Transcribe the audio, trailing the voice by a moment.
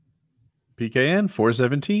PKN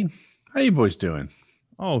 417. How you boys doing?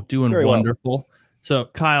 Oh, doing Very wonderful. Well. So,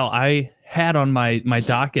 Kyle, I had on my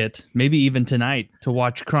docket, maybe even tonight, to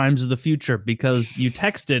watch Crimes of the Future because you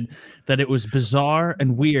texted that it was bizarre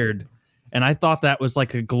and weird, and I thought that was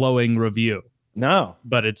like a glowing review. No,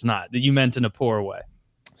 but it's not. That you meant in a poor way.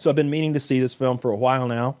 So I've been meaning to see this film for a while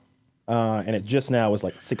now, and it just now was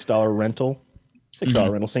like $6 rental.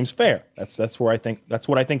 $6 rental seems fair. That's what I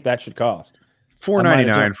think that should cost.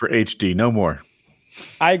 $4.99 for HD, no more.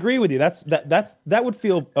 I agree with you. That would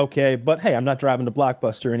feel okay, but hey, I'm not driving to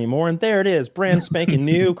Blockbuster anymore, and there it is, brand spanking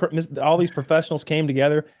new. All these professionals came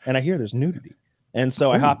together, and I hear there's nudity, and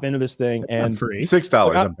so I hop into this thing and free.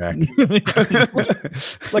 $6. I'm back.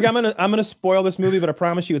 Like I'm gonna spoil this movie, but I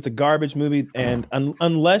promise you, it's a garbage movie. And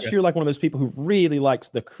unless you're like one of those people who really likes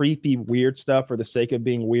the creepy, weird stuff for the sake of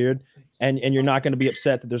being weird, and you're not going to be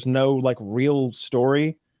upset that there's no like real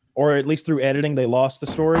story, or at least through editing they lost the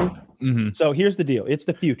story. Mm-hmm. So here's the deal: it's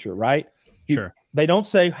the future, right? Sure. They don't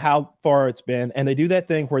say how far it's been, and they do that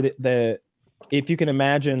thing where the if you can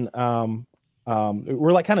imagine,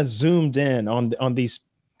 we're like kind of zoomed in on these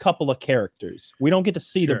couple of characters. We don't get to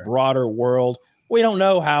see the broader world. We don't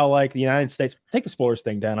know how like the United States. Take the spoilers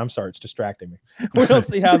thing down. I'm sorry, it's distracting me. We don't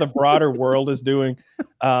see how the broader world is doing.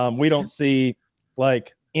 We don't see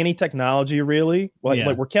like any technology really.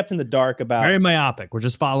 Like we're kept in the dark about. Very myopic. We're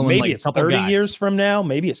just following. Maybe like it's a couple 30 guys. years from now.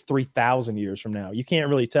 Maybe it's 3,000 years from now. You can't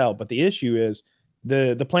really tell. But the issue is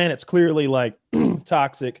the planet's clearly like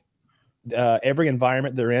toxic. Every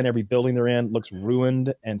environment they're in, every building they're in, looks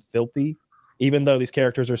ruined and filthy. Even though these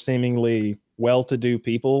characters are seemingly well-to-do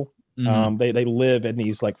people, they live in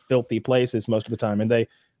these like filthy places most of the time, and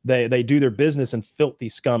they do their business in filthy,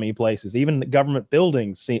 scummy places. Even the government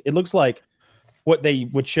buildings, it looks like what they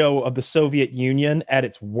would show of the Soviet Union at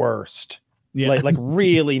its worst. Like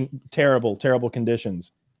really terrible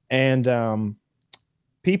conditions. And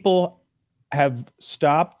people have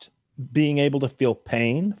stopped being able to feel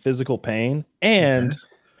pain, physical pain, and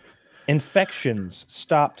infections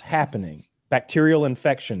stopped happening. Bacterial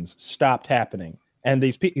infections stopped happening. And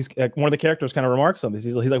one of the characters kind of remarks on this.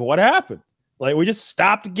 He's like, what happened? Like, we just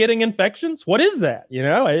stopped getting infections? What is that? You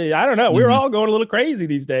know, I don't know. We're all going a little crazy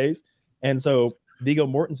these days. And so Viggo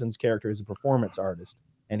Mortensen's character is a performance artist.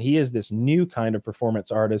 And he is this new kind of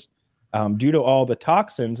performance artist. Due to all the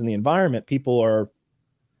toxins in the environment, people are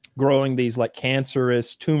growing these like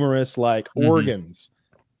cancerous, tumorous like organs.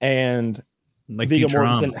 And like Viggo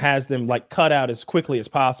Mortensen has them like cut out as quickly as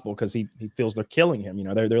possible because he feels they're killing him. You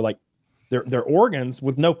know, they're like they're organs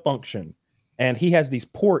with no function. And he has these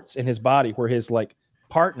ports in his body where his like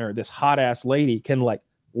partner, this hot ass lady, can like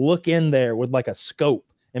look in there with like a scope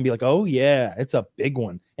and be like, oh yeah, it's a big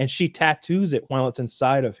one. And she tattoos it while it's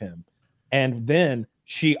inside of him. And then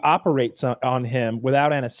she operates on him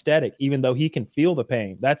without anesthetic, even though he can feel the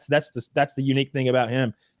pain. That's the unique thing about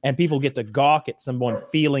him. And people get to gawk at someone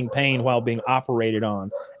feeling pain while being operated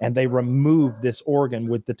on. And they remove this organ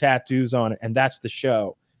with the tattoos on it. And that's the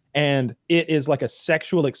show. And it is like a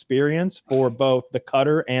sexual experience for both the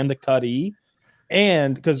cutter and the cuttee.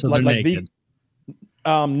 And because no,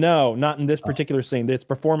 not in this particular scene. It's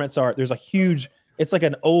performance art. There's a huge, it's like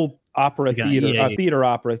an old opera theater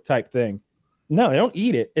opera type thing. No, they don't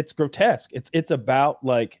eat it. It's grotesque. It's about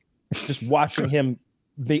like just watching him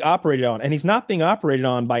be operated on. And he's not being operated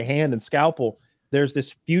on by hand and scalpel. There's this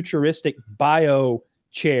futuristic bio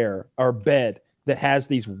chair or bed that has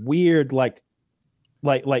these weird like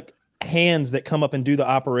hands that come up and do the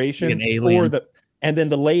operation like an alien. And then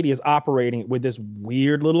the lady is operating with this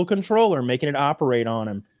weird little controller, making it operate on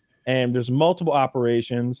him. And there's multiple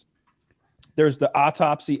operations. There's the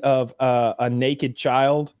autopsy of a naked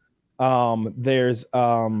child. There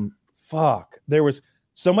was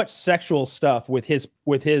so much sexual stuff with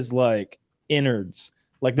his like innards.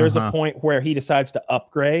 Like there's a point where he decides to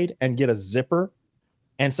upgrade and get a zipper.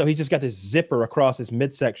 And so he's just got this zipper across his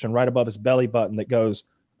midsection right above his belly button that goes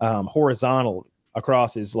horizontal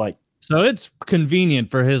across his like. So it's convenient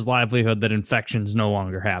for his livelihood that infections no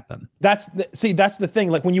longer happen. That's the thing.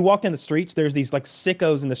 Like when you walk down the streets, there's these like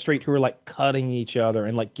sickos in the street who are like cutting each other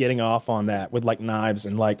and like getting off on that with like knives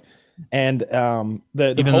and like, and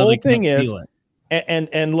the whole thing is,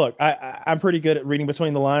 and look, I'm pretty good at reading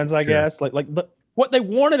between the lines, I guess. What they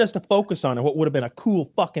wanted us to focus on and what would have been a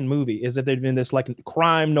cool fucking movie is if there'd been this like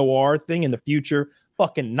crime noir thing in the future,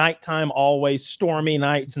 fucking nighttime, always stormy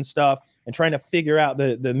nights and stuff, and trying to figure out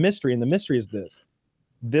the mystery. And the mystery is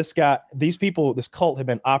these people, this cult have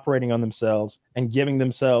been operating on themselves and giving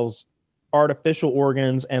themselves artificial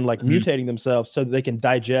organs and like mutating themselves so that they can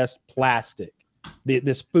digest plastic.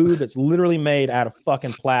 This food that's literally made out of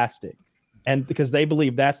fucking plastic. And because they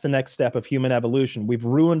believe that's the next step of human evolution. We've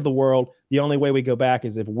ruined the world. The only way we go back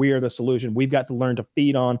is if we're the solution. We've got to learn to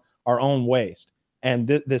feed on our own waste. And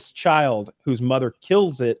this child whose mother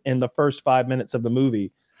kills it in the first 5 minutes of the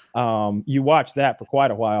movie, you watch that for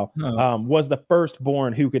quite a while, was the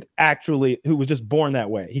firstborn who was just born that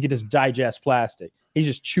way. He could just digest plastic. He's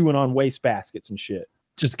just chewing on waste baskets and shit.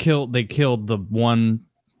 They killed the one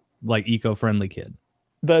like eco-friendly kid.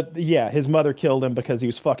 His mother killed him because he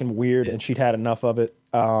was fucking weird and she'd had enough of it.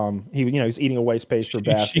 He's eating a waste paper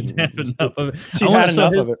basket. She'd had enough of it. She'd had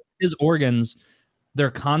enough of it. His organs,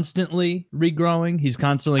 they're constantly regrowing. He's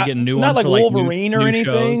constantly getting new not ones. Not like Wolverine or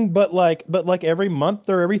anything, shows. but like every month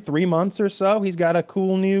or every 3 months or so, he's got a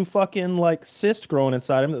cool new fucking like cyst growing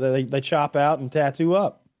inside him that they chop out and tattoo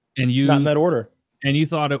up. Not in that order. And you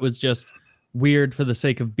thought it was just weird for the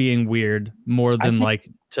sake of being weird, more than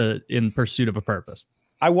in pursuit of a purpose.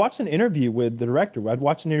 I watched an interview with the director. I'd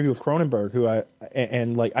watched an interview with Cronenberg,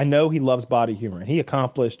 I know he loves body humor, and he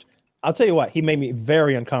accomplished. I'll tell you what, he made me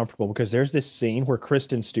very uncomfortable because there's this scene where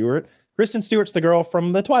Kristen Stewart's the girl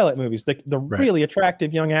from the Twilight movies, the really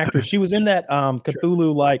attractive young actress. She was in that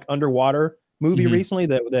Cthulhu like underwater movie recently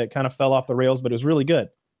that kind of fell off the rails, but it was really good.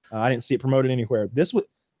 I didn't see it promoted anywhere.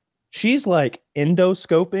 She's like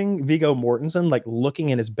endoscoping Viggo Mortensen, like looking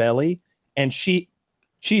in his belly, and she's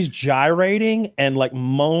gyrating and like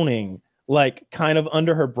moaning, like kind of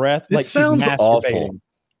under her breath. This like sounds she's masturbating. awful.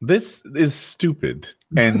 This is stupid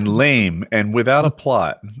and lame and without a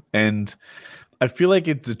plot. And I feel like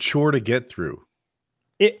it's a chore to get through.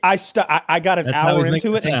 I got an hour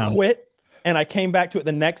into it and quit. And I came back to it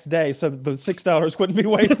the next day, so the $6 wouldn't be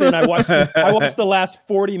wasted. And I watched the last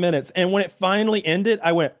 40 minutes. And when it finally ended,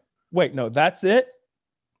 I went, wait, no, that's it?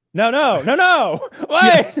 No.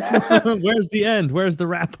 Wait. Yeah. Where's the end? Where's the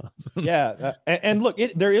wrap up? Yeah. And look,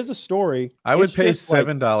 there is a story. I would pay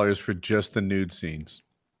 $7 for just the nude scenes.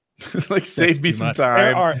 Like save me some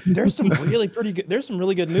time. There's some really pretty good. There's some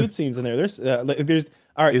really good nude scenes in there. There's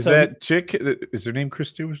all right. Is that chick? Is her name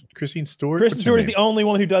Kristen Stewart? Kristen Stewart is the only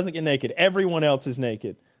one who doesn't get naked. Everyone else is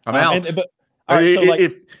naked. I'm out. All right, so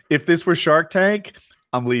if this were Shark Tank,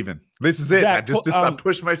 I'm leaving. This is it. Zach, I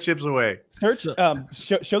push my chips away.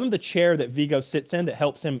 Show them the chair that Viggo sits in that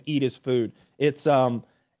helps him eat his food. It's a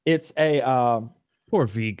poor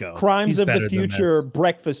Viggo. Crimes of the Future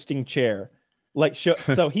breakfasting chair.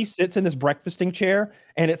 So he sits in this breakfasting chair,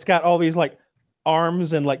 and it's got all these like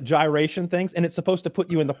arms and like gyration things, and it's supposed to put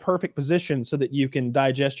you in the perfect position so that you can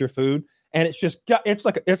digest your food. And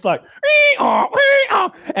it's like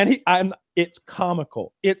and it's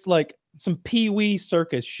comical. It's like some Pee-wee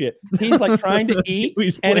circus shit. He's like trying to eat,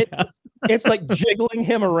 and it's like jiggling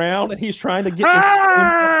him around, and he's trying to get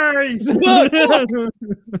this.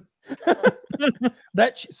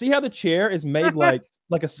 See how the chair is made like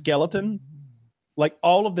a skeleton? Like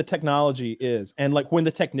all of the technology is, and like when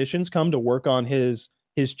the technicians come to work on his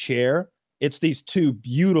chair, it's these two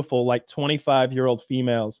beautiful like 25-year-old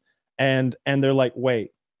females, and they're like,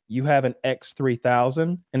 wait, you have an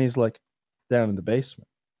X3000? And he's like, down in the basement.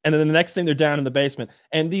 And then the next thing, they're down in the basement,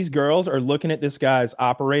 and these girls are looking at this guy's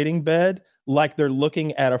operating bed like they're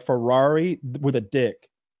looking at a Ferrari with a dick.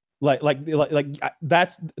 Like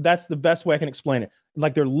that's the best way I can explain it.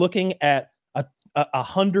 Like they're looking at a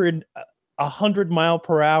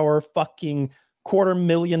 100-mile-per-hour fucking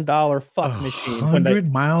 $250,000 fuck machine.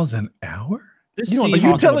 100 miles an hour? Are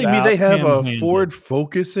you telling me they have a Ford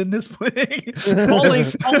Focus in this thing?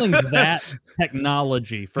 calling that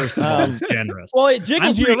technology, first of all, is generous. Well, it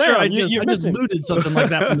jiggles you around. Sure I just looted something like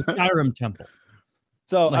that from the Skyrim temple.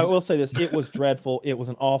 So I will say this: it was dreadful. It was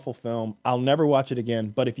an awful film. I'll never watch it again.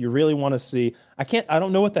 But if you really want to see, I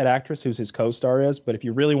don't know what that actress who's his co-star is. But if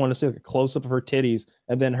you really want to see like a close-up of her titties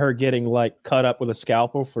and then her getting like cut up with a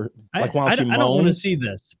scalpel for like while she moans, I don't want to see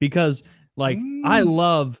this because like I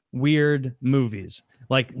love weird movies,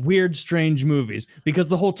 like weird, strange movies, because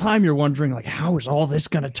the whole time you're wondering like, how is all this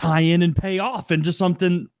going to tie in and pay off into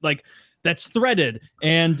something like that's threaded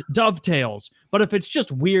and dovetails? But if it's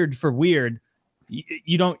just weird for weird,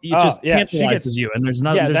 you don't. It just tantalizes you, and there's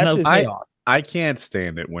no payoff. I can't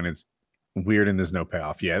stand it when it's weird and there's no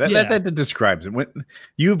payoff. Yeah, that describes it. When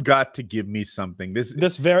you've got to give me something.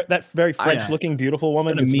 That very French looking beautiful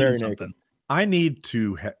woman is very naked. I need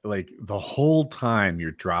to like the whole time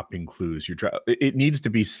you're dropping clues. It needs to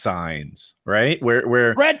be signs, right?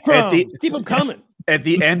 Where breadcrumbs, keep them coming. At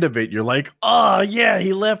the end of it, you're like, oh, yeah,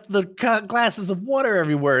 he left the glasses of water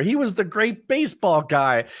everywhere. He was the great baseball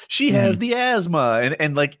guy. She has the asthma.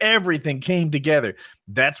 And like everything came together.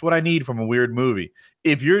 That's what I need from a weird movie.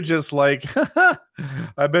 If you're just like,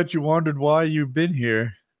 I bet you wondered why you've been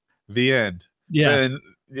here. The end. Yeah. And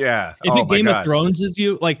Yeah. If Game of Thrones is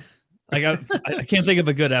you, like I can't think of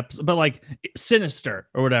a good episode, but like Sinister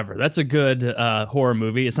or whatever. That's a good horror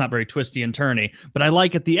movie. It's not very twisty and turny, but I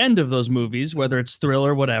like at the end of those movies, whether it's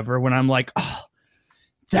thriller, whatever, when I'm like, oh,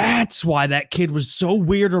 that's why that kid was so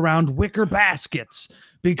weird around wicker baskets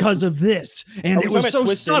because of this. And it was so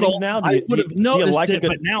subtle. I would have noticed it,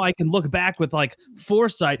 but now I can look back with like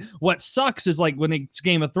foresight. What sucks is like when it's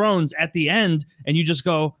Game of Thrones at the end and you just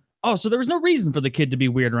go, oh, so there was no reason for the kid to be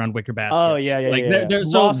weird around wicker baskets. Oh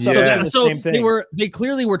yeah. So they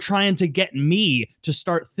clearly were trying to get me to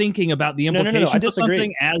start thinking about the implications of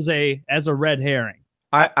something as a red herring.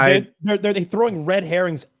 They're throwing red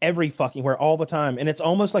herrings every fucking where all the time, and it's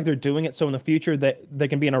almost like they're doing it so in the future that they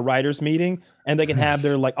can be in a writers' meeting and they can have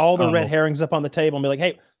their like all the red herrings up on the table and be like,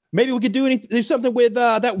 hey, maybe we could do something with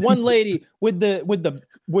that one lady with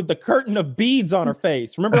the curtain of beads on her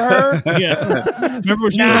face. Remember her? Yeah. Remember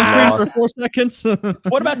when she was on screen for 4 seconds?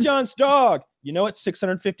 What about John's dog? You know it's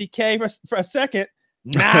 $650K for a second.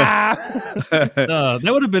 Nah. That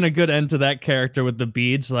would have been a good end to that character with the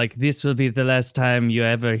beads. Like, this will be the last time you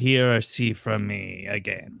ever hear or see from me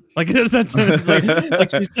again. Like that's like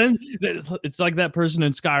she sends. It's like that person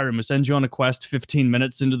in Skyrim who sends you on a quest 15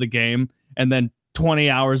 minutes into the game, and then 20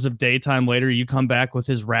 hours of daytime later, you come back with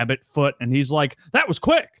his rabbit foot, and he's like, "That was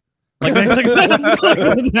quick." Like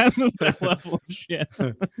that level of shit.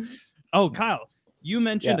 Oh, Kyle, you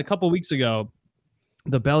mentioned a couple weeks ago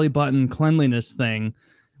the belly button cleanliness thing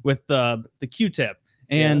with the Q-tip,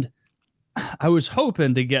 and I was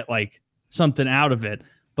hoping to get like something out of it,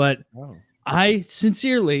 but I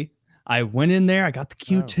went in there, I got the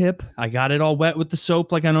Q-tip, I got it all wet with the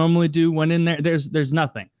soap like I normally do. Went in there, there's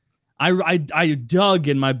nothing. I dug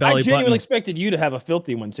in my belly button. I genuinely expected you to have a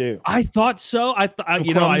filthy one too. I thought so. I thought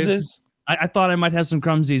I might have some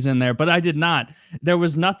crumsies in there, but I did not. There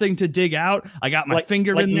was nothing to dig out. I got my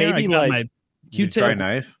finger in there. I got my Q-tip. Try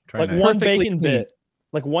knife. One bacon bit.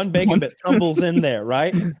 Like one bacon bit tumbles in there,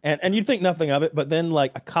 right? And you'd think nothing of it, but then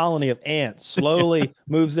like a colony of ants slowly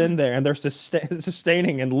moves in there, and they're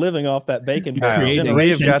sustaining and living off that bacon bit. We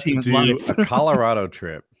have got to do a Colorado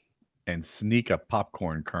trip and sneak a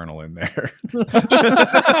popcorn kernel in there.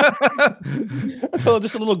 Until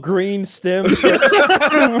just a little green stem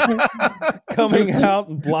coming out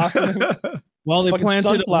and blossoming. Well, they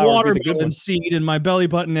planted a watermelon seed in my belly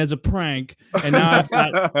button as a prank, and now I've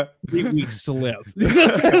got 3 weeks to live.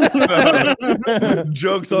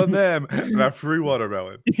 Jokes on them. That free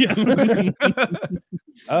watermelon. Yeah.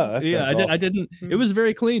 I didn't. It was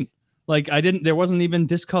very clean. Like there wasn't even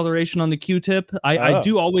discoloration on the Q-tip. I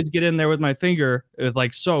do always get in there with my finger with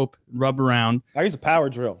like soap, rub around. I use a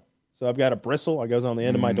power drill. So I've got a bristle. It goes on the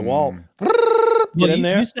end of my DeWalt.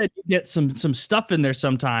 You said you get some stuff in there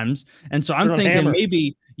sometimes, and so I'm thinking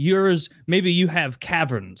maybe you have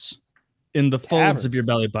caverns in the folds of your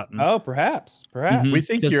belly button. Oh, perhaps. Mm-hmm. We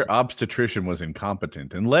think your obstetrician was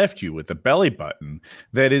incompetent and left you with a belly button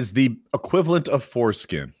that is the equivalent of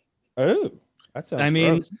foreskin. Oh, that sounds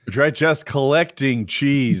gross. Right, just collecting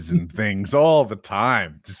cheese and things all the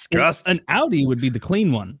time. Disgusting. An Audi would be the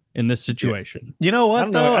clean one in this situation. You know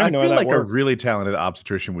what, though? I feel like a really talented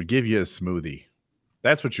obstetrician would give you a smoothie.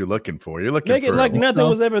 That's what you're looking for. You're looking Make for it like nothing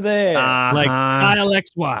was ever there. Like Kyle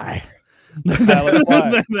XY.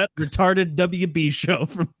 That retarded WB show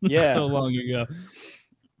from so long ago.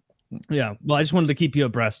 Yeah. Well, I just wanted to keep you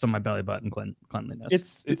abreast on my belly button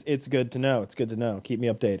cleanliness. It's good to know. It's good to know. Keep me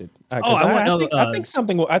updated.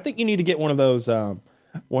 I think you need to get one of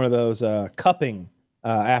those cupping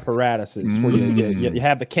apparatuses where you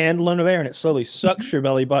have the candle under there and it slowly sucks your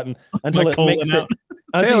belly button until it makes it.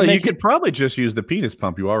 Taylor, you could probably just use the penis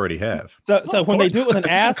pump you already have. So when they do it with an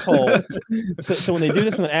asshole, so when they do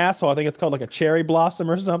this with an asshole, I think it's called like a cherry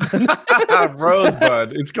blossom or something.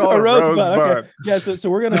 Rosebud. It's called a rosebud. Okay. Yeah. So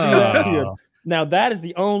we're gonna do that to you. Now that is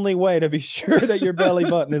the only way to be sure that your belly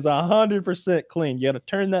button is 100% clean. You got to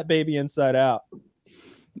turn that baby inside out.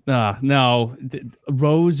 No,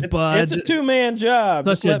 rosebud. It's a 2-man job.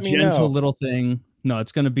 Such a gentle little thing. No,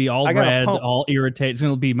 it's going to be all red, all irritated. It's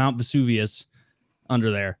going to be Mount Vesuvius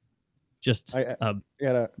under there. Just red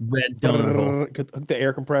donut hole. Hook the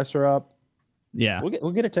air compressor up. Yeah,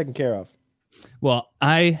 we'll get it taken care of. Well,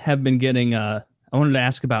 I have been getting. I wanted to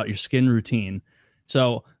ask about your skin routine.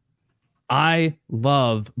 So, I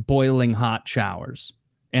love boiling hot showers.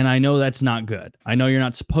 And I know that's not good. I know you're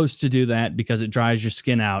not supposed to do that because it dries your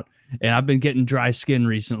skin out. And I've been getting dry skin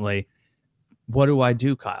recently. What do I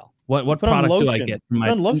do, Kyle? What product do I get?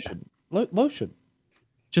 Lotion. Lotion.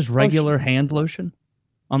 Just regular hand lotion?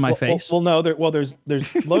 on my face? Well, no. There's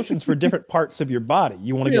lotions for different parts of your body.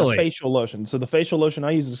 You want to get a facial lotion. So the facial lotion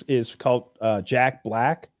I use is called Jack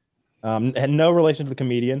Black. Had no relation to the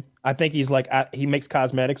comedian. I think he's like he makes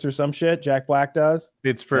cosmetics or some shit. Jack Black does.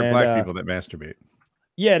 It's for black people that masturbate.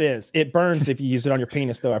 Yeah, it is. It burns if you use it on your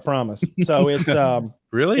penis, though. I promise. So it's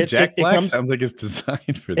really Jack Black sounds like it's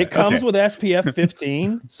designed for that. It comes with SPF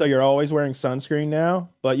 15, so you're always wearing sunscreen now.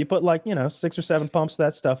 But you put 6 or 7 pumps of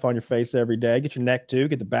that stuff on your face every day. Get your neck too.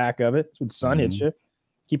 Get the back of it. It's when the sun hits you.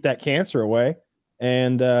 Keep that cancer away.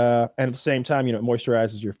 And at the same time, it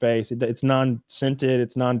moisturizes your face. It's non-scented.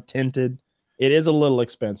 It's non-tinted. It is a little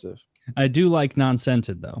expensive. I do like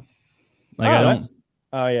non-scented though.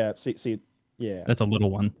 See. Yeah, that's a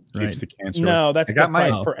little one. Right? Keeps the cancer. No, that's the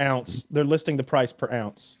price per ounce. They're listing the price per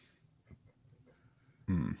ounce.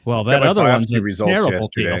 Well, that other one's a results terrible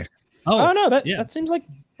yesterday. deal. Oh no, that seems like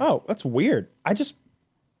that's weird. That's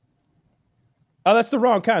the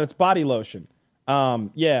wrong kind. It's body lotion.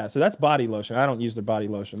 So that's body lotion. I don't use their body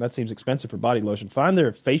lotion. That seems expensive for body lotion. Find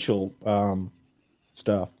their facial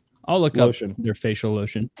stuff. I'll look up their facial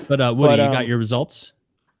lotion. But Woody, you got your results?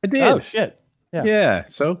 I did. Oh shit. Yeah.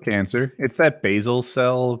 So cancer. It's that basal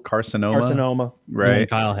cell carcinoma. Right.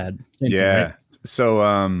 Kyle had. Same thing, right? So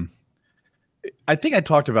I think I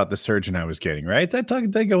talked about the surgeon I was getting, right? Did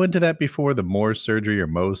I go into that before, the Moore surgery or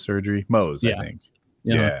Mohs surgery? Mohs, I think.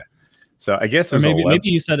 Yeah. So I guess maybe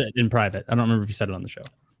you said it in private. I don't remember if you said it on the show.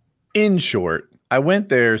 In short, I went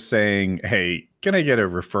there saying, "Hey, can I get a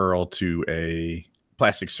referral to a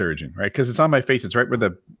plastic surgeon?" Right? Because it's on my face. It's right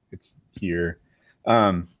where it's here.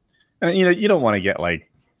 And you don't want to get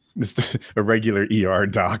just a regular ER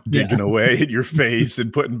doc digging away at your face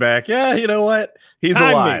and putting back. Yeah, you know what? He's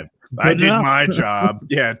alive. I did my job.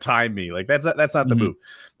 Yeah, time me. That's not the move.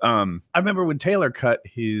 I remember when Taylor cut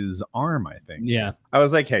his arm, I think. Yeah. I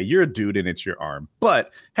was like, hey, you're a dude and it's your arm. But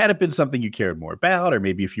had it been something you cared more about, or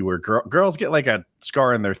maybe if you were girls get a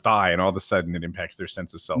scar in their thigh and all of a sudden it impacts their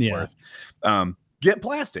sense of self-worth. Get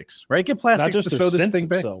plastics, right? Get plastics to sew this thing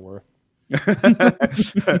back.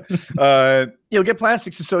 Get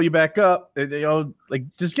plastics to sew you back up.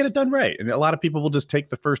 Just get it done right. And a lot of people will just take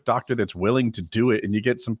the first doctor that's willing to do it, and you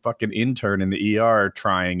get some fucking intern in the ER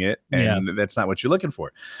trying it, and that's not what you're looking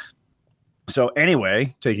for. So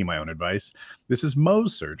anyway, taking my own advice, this is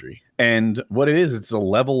Mohs surgery, and what it is, it's a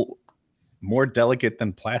level more delicate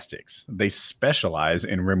than plastics. They specialize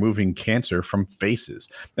in removing cancer from faces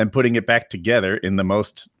and putting it back together in the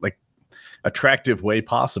most attractive way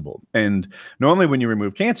possible. And normally when you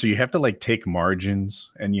remove cancer, you have to take margins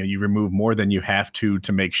and you remove more than you have to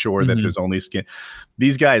make sure that there's only skin.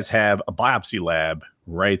 These guys have a biopsy lab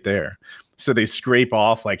right there. So they scrape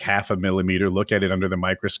off 0.5 millimeter, look at it under the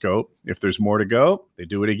microscope. If there's more to go, they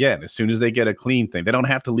do it again. As soon as they get a clean thing, they don't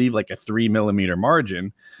have to leave a 3 millimeter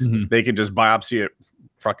margin. They can just biopsy it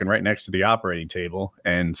fucking right next to the operating table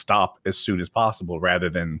and stop as soon as possible rather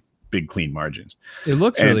than big clean margins. It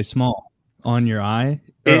looks really small. On your eye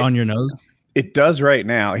or on your nose? It does right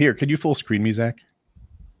now. Here, could you full screen me, Zach?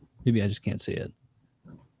 Maybe I just can't see it.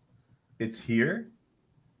 It's here.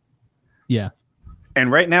 Yeah.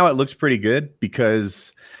 And right now it looks pretty good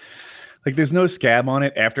because there's no scab on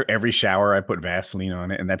it. After every shower, I put Vaseline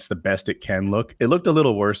on it, and that's the best it can look. It looked a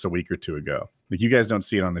little worse a week or two ago. You guys don't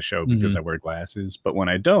see it on the show because I wear glasses, but when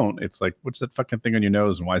I don't, it's what's that fucking thing on your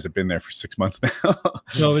nose, and why has it been there for 6 months now?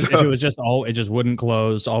 So it was just it just wouldn't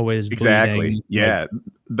close, always exactly bleeding. Yeah.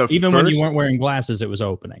 When you weren't wearing glasses, it was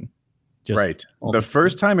opening. Right. The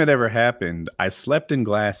first time it ever happened, I slept in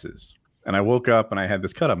glasses. And I woke up and I had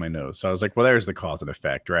this cut on my nose. So I was like, well, there's the cause and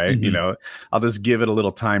effect, right? I'll just give it a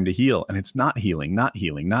little time to heal. And it's not healing.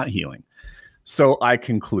 So I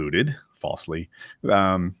concluded falsely.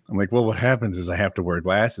 I'm like, well, what happens is I have to wear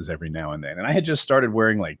glasses every now and then. And I had just started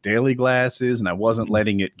wearing daily glasses and I wasn't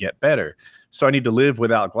letting it get better. So I need to live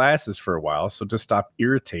without glasses for a while. So to stop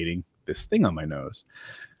irritating this thing on my nose,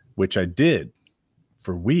 which I did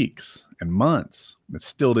for weeks and months. It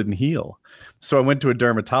still didn't heal. So I went to a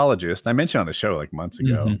dermatologist. I mentioned on the show months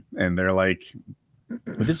ago, and they're like,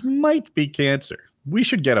 this might be cancer. We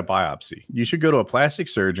should get a biopsy. You should go to a plastic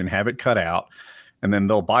surgeon, have it cut out, and then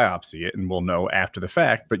they'll biopsy it, and we'll know after the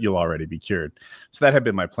fact, but you'll already be cured. So that had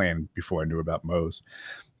been my plan before I knew about Mohs.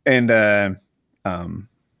 And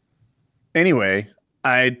anyway,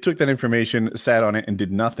 I took that information, sat on it, and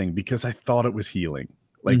did nothing because I thought it was healing.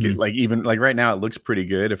 Even right now, it looks pretty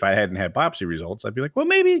good. If I hadn't had biopsy results, I'd be like, well,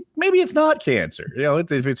 maybe it's not cancer.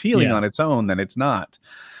 If it's healing on its own, then it's not.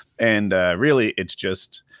 And really, it's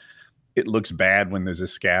just, it looks bad when there's a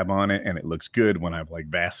scab on it, and it looks good when I've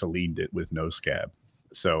Vaselined it with no scab.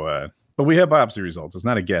 So, but we have biopsy results. It's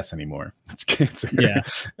not a guess anymore. It's cancer. Yeah.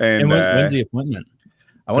 And when's the appointment?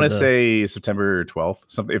 I want to say September 12th.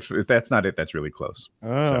 Something. If that's not it, that's really close.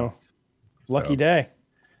 Oh, lucky day.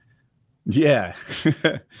 Yeah.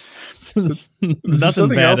 Nothing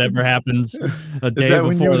bad ever happens a day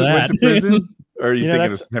before that. Went to prison? Or are you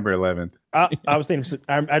thinking of September 11th? I was thinking.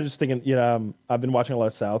 I'm just thinking. I've been watching a lot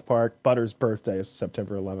of South Park. Butter's birthday is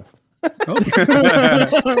September 11th.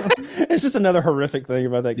 It's just another horrific thing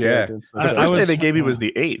about that character. The first day they gave me was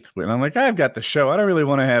the 8th, and I'm like, I've got the show. I don't really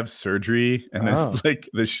want to have surgery, and then like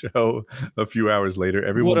the show a few hours later,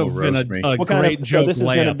 everyone will roast me. What kind of joke? So this is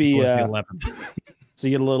going to be the 11th. So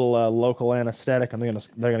you get a little local anesthetic, and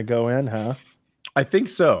they're gonna go in, huh? I think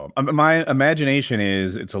so. My imagination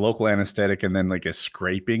is it's a local anesthetic, and then like a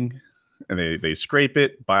scraping, and they scrape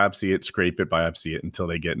it, biopsy it, scrape it, biopsy it until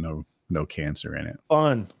they get no cancer in it.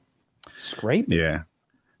 Fun. Scrape?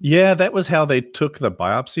 Yeah, that was how they took the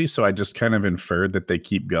biopsy. So I just kind of inferred that they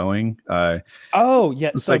keep going. So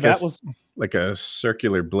like that was like a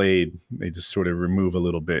circular blade. They just sort of remove a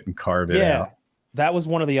little bit and carve it out. That was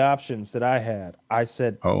one of the options that I had. I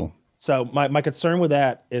said, oh. So my concern with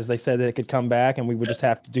that is they said that it could come back and we would just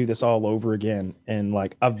have to do this all over again in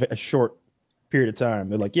like a short period of time.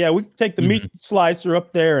 They're like, yeah, we can take the meat slicer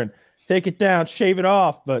up there and take it down, shave it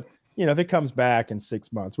off, but if it comes back in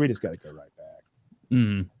 6 months, we just got to go right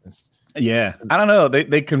back. Yeah. I don't know.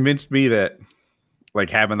 They convinced me that like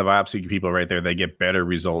having the biopsy people right there, they get better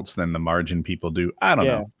results than the margin people do. I don't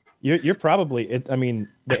know. You're probably, the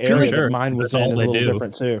area that mine was in is a little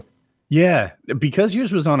different too. Yeah. Because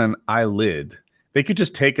yours was on an eyelid, they could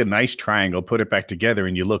just take a nice triangle, put it back together,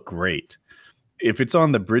 and you look great. If it's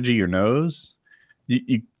on the bridge of your nose,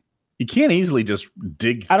 you can't easily just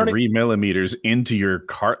dig 3 millimeters into your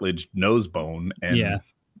cartilage nose bone. And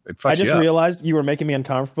I just realized you were making me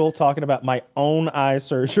uncomfortable talking about my own eye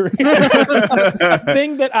surgery. A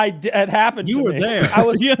thing that had happened to me. You were there. I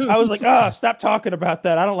was like, stop talking about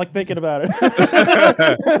that. I don't like thinking about it.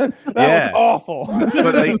 That was awful.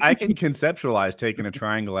 But like, I can conceptualize taking a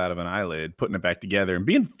triangle out of an eyelid, putting it back together, and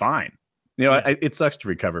being fine. It sucks to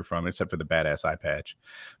recover from, except for the badass eye patch.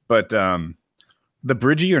 But the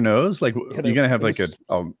bridge of your nose, like you're gonna have like a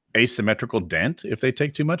asymmetrical dent if they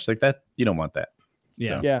take too much, like that. You don't want that.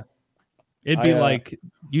 Yeah. It'd be like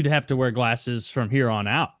you'd have to wear glasses from here on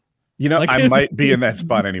out. I might be in that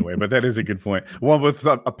spot anyway, but that is a good point. One with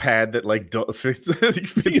a pad that like fits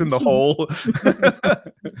in the hole.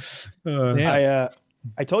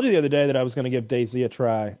 I told you the other day that I was going to give DayZ a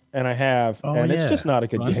try, and I have, it's just not a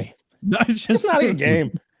good game. No, it's not a good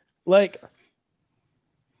game. Like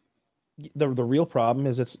the real problem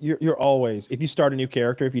is you're always, if you start a new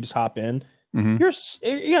character, if you just hop in. You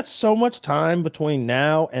got so much time between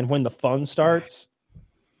now and when the fun starts.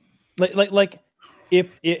 Like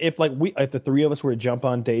if the three of us were to jump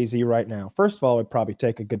on DayZ right now, first of all, it'd probably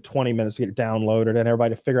take a good 20 minutes to get it downloaded and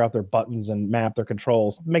everybody to figure out their buttons and map their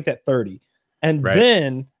controls. Make that 30. And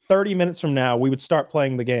then 30 minutes from now, we would start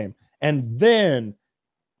playing the game. And then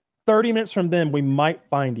 30 minutes from then, we might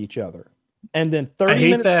find each other. And then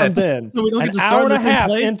 30 minutes from then, so an hour and a half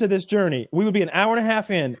into this journey, we would be an hour and a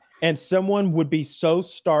half in. And someone would be so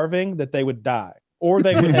starving that they would die, or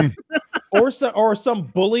they would, or some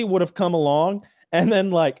bully would have come along and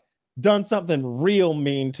then like done something real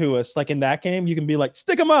mean to us. Like in that game, you can be like,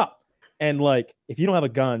 stick him up, and like if you don't have a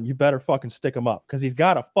gun, you better fucking stick him up because he's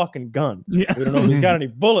got a fucking gun. Yeah. We don't know if he's got any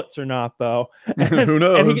bullets or not though. And, who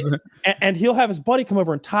knows? And he'll have his buddy come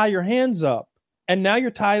over and tie your hands up, and now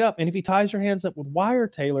you're tied up. And if he ties your hands up with wire,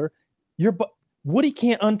 Taylor, Woody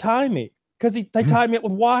can't untie me. Because they tied me up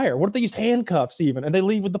with wire. What if they used handcuffs even, and they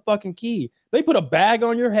leave with the fucking key? They put a bag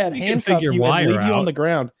on your head, handcuff you, and leave you on the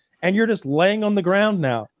ground, and you're just laying on the ground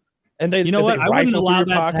now. And they, what? I wouldn't allow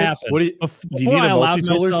that to happen. What do you need a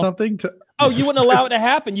multi-tool or something? Oh, you wouldn't allow it to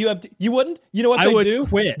happen. You wouldn't. You know what they do?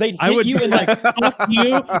 Quit. They'd hit you and like fuck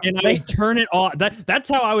you, and I'd turn it off. That's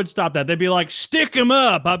how I would stop that. They'd be like, stick him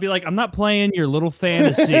up. I'd be like, I'm not playing your little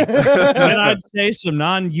fantasy. And then I'd say some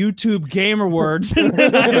non-YouTube gamer words, and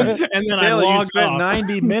then I log off.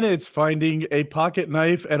 90 minutes finding a pocket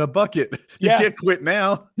knife and a bucket. You can't quit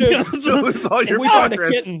now. Dude, so this is all your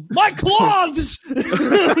progress. My clogs.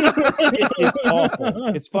 It's awful.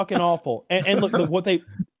 It's fucking awful. And look, what they.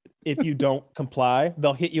 If you don't comply,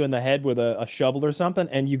 they'll hit you in the head with a shovel or something,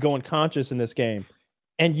 and you go unconscious in this game.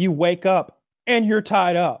 And you wake up, and you're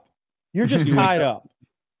tied up. You're just tied up.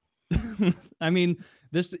 I mean,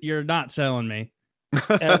 you're not selling me.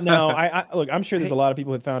 No, look, I'm sure there's a lot of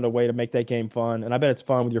people who found a way to make that game fun, and I bet it's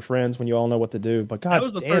fun with your friends when you all know what to do. But God, that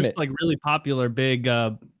was the first like really popular big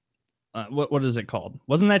what is it called?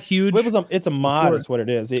 Wasn't that huge? It's a mod. Is what it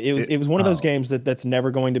is. It was one of those games that's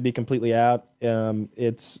never going to be completely out.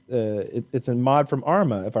 It's a mod from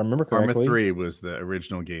Arma, if I remember correctly. Arma 3 was the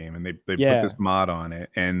original game, and they put this mod on it,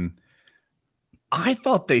 and I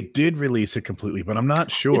thought they did release it completely, but I'm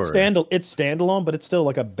not sure. It's standalone, but it's still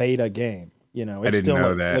like a beta game. You know, it's still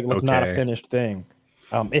not a finished thing.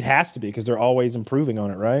 It has to be because they're always improving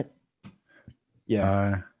on it, right?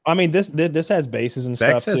 Yeah. I mean, this has bases and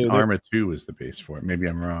stuff says too. Arma 2 was the base for it. Maybe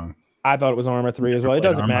I'm wrong. I thought it was Arma 3 as well. It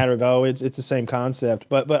doesn't matter though. It's the same concept,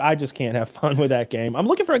 but I just can't have fun with that game. I'm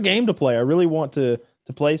looking for a game to play. I really want to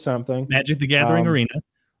play something. Magic the Gathering Arena,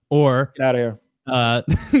 or get out of here.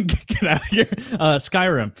 Get out of here.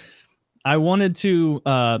 Skyrim. I wanted to.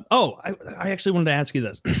 I actually wanted to ask you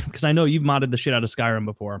this because I know you've modded the shit out of Skyrim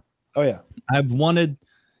before. Oh yeah. I've wanted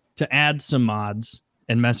to add some mods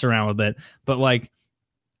and mess around with it, but like,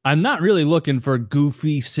 I'm not really looking for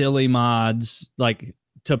goofy, silly mods like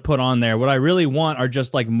to put on there. What I really want are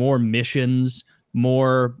just like more missions,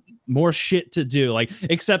 more shit to do. Like,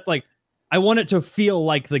 except like I want it to feel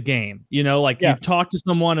like the game, you know, like you talk to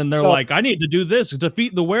someone and they're like, I need to do this to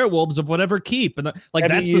defeat the werewolves of whatever keep. And like,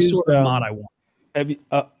 that's the sort of mod I want. Have you,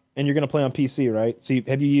 and you're going to play on PC, right? So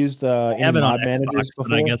have you used any mod managers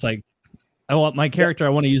before? I guess my character I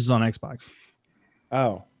want to use is on Xbox.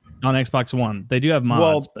 Oh. On Xbox One. They do have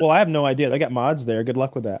mods. Well, I have no idea. They got mods there. Good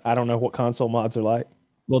luck with that. I don't know what console mods are like.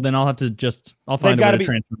 Well, then I'll have to I'll find a way to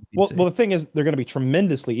transfer. Well, the thing is, they're going to be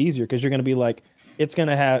tremendously easier because you're going to be like, it's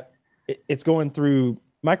going through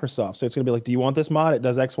Microsoft. So it's going to be like, do you want this mod? It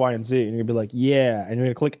does X, Y, and Z. And you're going to be like, yeah. And you're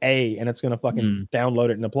going to click A and it's going to fucking download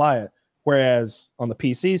it and apply it. Whereas on the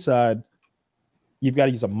PC side, you've got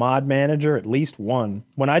to use a mod manager, at least one.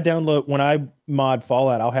 When I mod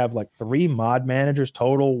Fallout, I'll have like 3 mod managers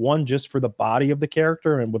total, one just for the body of the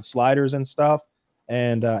character and with sliders and stuff.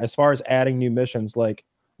 And as far as adding new missions, like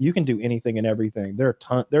you can do anything and everything.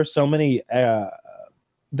 There's so many.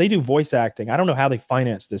 They do voice acting. I don't know how they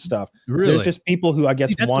finance this stuff. Really? There's just people who I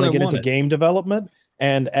guess want to get into game development,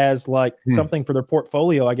 and as like something for their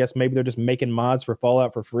portfolio, I guess maybe they're just making mods for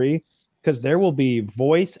Fallout for free, because there will be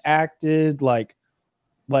voice acted like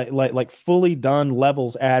fully done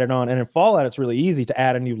levels added on. And in Fallout, it's really easy to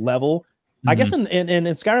add a new level. I guess in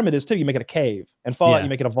Skyrim it is too. You make it a cave, and Fallout you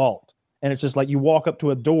make it a vault, and it's just like you walk up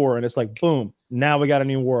to a door and it's like boom, now we got a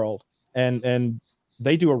new world. And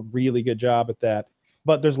they do a really good job at that.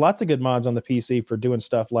 But there's lots of good mods on the PC for doing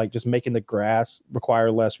stuff like just making the grass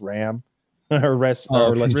require less RAM or less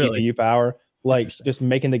GPU power, like just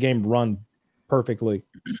making the game run perfectly.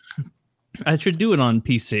 I should do it on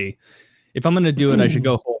PC. If I'm going to do it, I should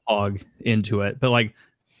go whole hog into it. But like,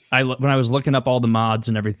 when I was looking up all the mods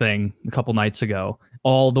and everything a couple nights ago,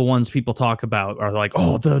 all the ones people talk about are like,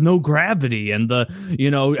 oh, the no gravity and the,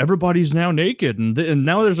 everybody's now naked and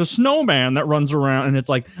now there's a snowman that runs around. And it's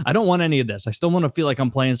like, I don't want any of this. I still want to feel like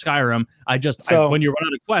I'm playing Skyrim. When you run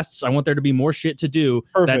out of quests, I want there to be more shit to do.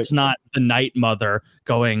 Perfect. That's not the Night Mother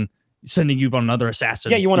sending you on another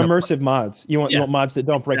assassin. Yeah, you want immersive mods. You want mods that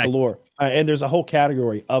don't break the lore. And there's a whole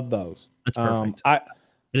category of those. That's perfect. I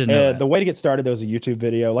didn't know the way to get started, there was a YouTube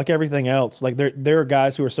video. Like everything else, like there are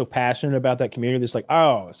guys who are so passionate about that community. That's like,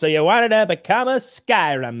 oh, so you wanted to become a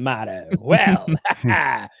Skyrim modder? Well,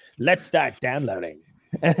 let's start downloading.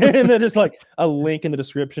 And then there's like a link in the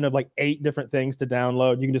description of like 8 different things to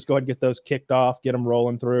download. You can just go ahead and get those kicked off, get them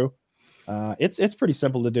rolling through. It's pretty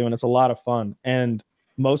simple to do, and it's a lot of fun. And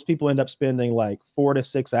most people end up spending like 4 to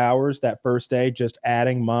 6 hours that first day just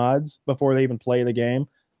adding mods before they even play the game.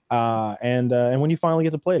 And when you finally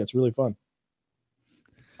get to play it, it's really fun.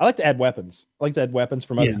 I like to add weapons. I like to add weapons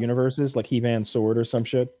from other universes, like He-Man's sword or some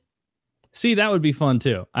shit. See, that would be fun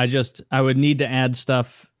too. I would need to add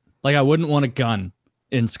stuff. Like I wouldn't want a gun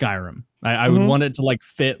in Skyrim. I would want it to like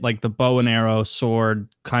fit like the bow and arrow sword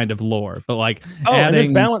kind of lore, but like and there's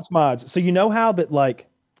balance mods. So you know how that like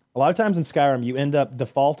a lot of times in Skyrim you end up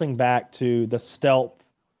defaulting back to the stealth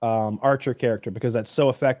archer character because that's so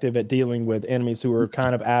effective at dealing with enemies who are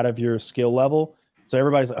kind of out of your skill level. So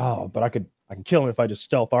everybody's like, oh, but I can kill him if I just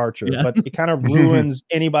stealth archer. Yeah. But it kind of ruins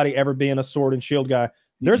anybody ever being a sword and shield guy.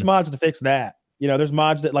 There's mods to fix that. There's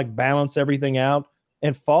mods that like balance everything out.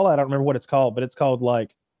 And Fallout, I don't remember what it's called, but it's called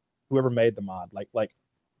like whoever made the mod, like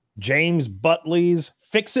James Butley's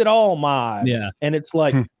Fix It All mod. Yeah. And it's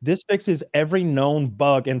like this fixes every known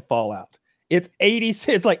bug in Fallout. It's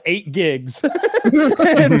like 8 gigs.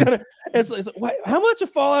 It's how much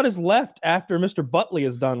of Fallout is left after Mr. Butley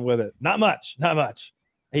is done with it? Not much.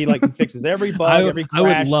 He like fixes every bug, every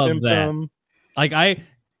crash symptom. That. Like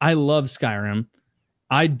I love Skyrim.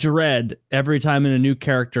 I dread every time in a new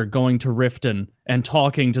character going to Riften and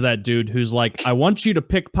talking to that dude who's like, I want you to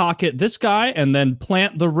pickpocket this guy and then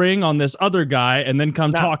plant the ring on this other guy and then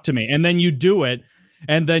come talk to me. And then you do it.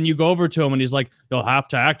 And then you go over to him and he's like, you'll have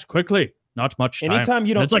to act quickly. Not much time. Anytime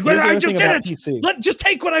you don't, it's like, I just did it. Just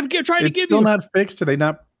take what I'm trying to give you. It's still not fixed. Are they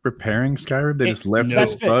not repairing Skyrim? They just left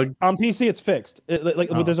this bug on PC. It's fixed.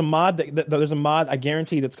 There's a mod there's a mod I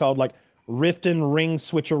guarantee that's called like Riften Ring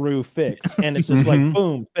Switcheroo Fix, and it's just like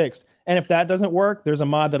boom fixed. And if that doesn't work, there's a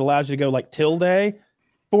mod that allows you to go like tilde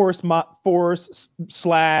force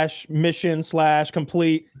 / mission /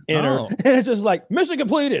 complete enter, and it's just like mission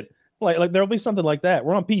completed. Like there'll be something like that.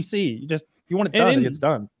 We're on PC. You want it done, it gets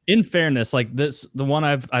done. In fairness, like this, the one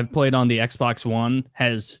I've played on the Xbox One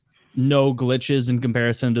has no glitches in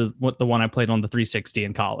comparison to what the one I played on the 360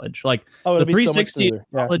 in college. Like the 360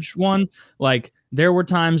 college one, like there were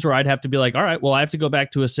times where I'd have to be like, all right, well, I have to go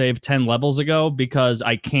back to a save 10 levels ago because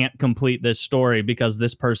I can't complete this story because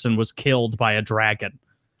this person was killed by a dragon.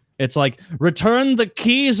 It's like, return the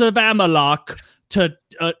keys of Amalok to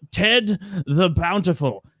Ted the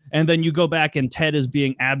Bountiful. And then you go back and Ted is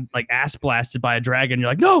being ass blasted by a dragon. You're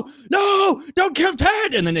like, no, don't kill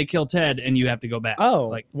Ted. And then they kill Ted and you have to go back. Oh,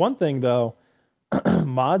 like one thing though,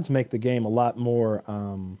 mods make the game a lot more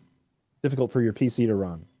difficult for your PC to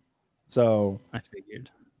run. So I figured.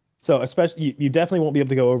 So especially you definitely won't be able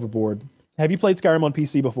to go overboard. Have you played Skyrim on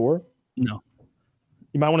PC before? No.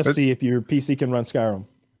 You might want to see if your PC can run Skyrim.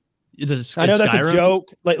 I know that's a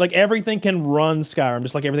joke. Like everything can run Skyrim,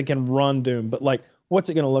 just like everything can run Doom. But like, what's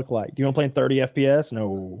it going to look like? Do you want to play in 30 FPS?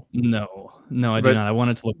 No, I do not. I want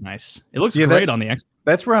it to look nice. It looks great on the Xbox.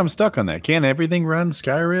 That's where I'm stuck on that. Can everything run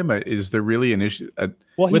Skyrim? Is there really an issue?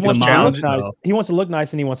 Well, he wants to look nice. He wants to look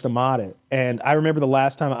nice and he wants to mod it. And I remember the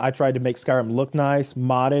last time I tried to make Skyrim look nice,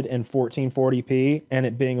 modded in 1440p, and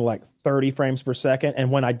it being like 30 frames per second. And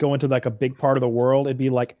when I'd go into like a big part of the world, it'd be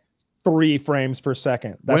like 3 frames per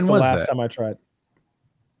second. That's the last time I tried.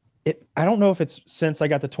 I don't know if it's since I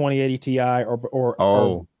got the 2080 Ti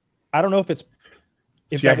or I don't know if it's.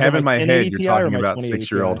 See, I have in my head you're talking about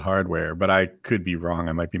 6-year-old hardware, but I could be wrong.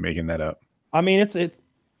 I might be making that up. I mean,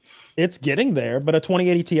 it's getting there, but a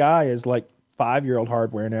 2080 Ti is like 5-year-old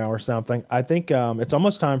hardware now or something. I think it's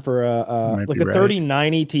almost time for like the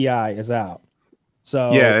 3090 Ti is out.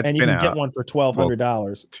 So yeah, and you can get one for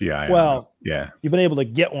 $1,200. Ti. Well, yeah, you've been able to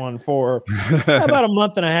get one for about a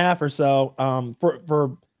month and a half or so for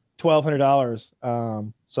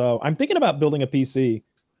 $1,200. So I'm thinking about building a PC.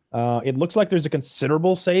 It looks like there's a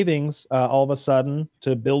considerable savings all of a sudden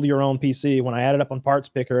to build your own PC. When I add it up on Parts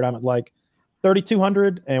Picker, I'm at like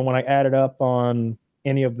 $3,200, and when I add it up on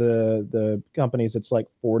any of the companies, it's like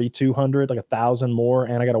 $4,200, like $1,000 more,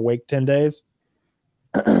 and I got to wait 10 days.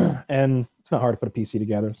 And it's not hard to put a PC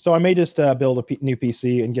together. So I may just build a new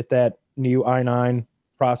PC and get that new i9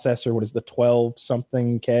 processor. What is the 12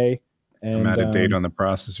 something K? And, I'm out of date on the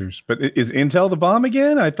processors. But is Intel the bomb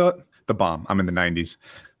again? I thought the bomb. I'm in the 90s.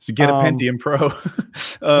 So get a Pentium Pro.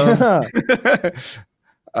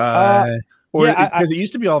 Because it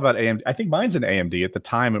used to be all about AMD. I think mine's an AMD. At the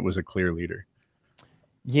time, it was a clear leader.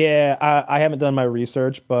 Yeah, I haven't done my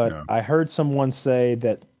research, but I heard someone say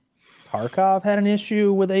that Tarkov had an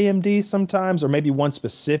issue with AMD sometimes, or maybe one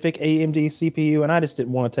specific AMD CPU, and I just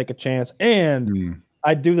didn't want to take a chance. And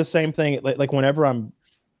I do the same thing, like whenever I'm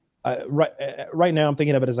right now, I'm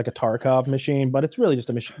thinking of it as like a Tarkov machine, but it's really just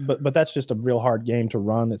a machine. But that's just a real hard game to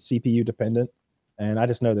run. It's CPU dependent, and I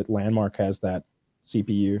just know that Landmark has that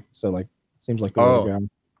CPU, so like seems like the way to go.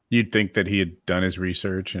 You'd think that he had done his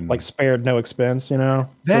research and like spared no expense, you know?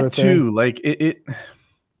 That too. Like it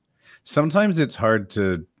sometimes it's hard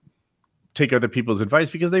to take other people's advice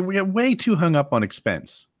because they get way too hung up on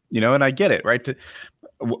expense, you know, and I get it, right? To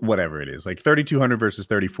whatever it is, like 3,200 versus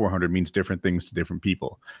 3,400 means different things to different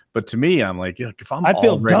people. But to me, I'm like, if I'd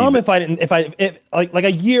feel dumb if like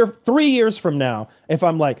a year, 3 years from now, if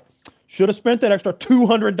I'm like, should have spent that extra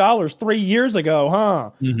 $200 3 years ago, huh?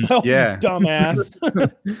 Oh, yeah,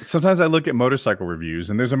 dumbass. Sometimes I look at motorcycle reviews,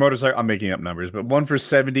 and there's a motorcycle. I'm making up numbers, but one for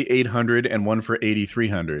 7,800 and one for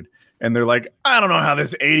 8,300. And they're like, I don't know how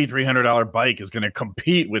this $8,300 bike is going to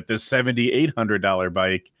compete with this $7,800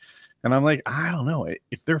 bike. And I'm like, I don't know.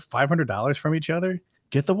 If they're $500 from each other,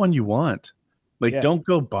 get the one you want. Like, don't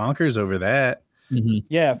go bonkers over that. Mm-hmm.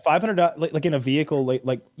 Yeah, $500 like in a vehicle,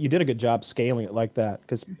 like you did a good job scaling it like that,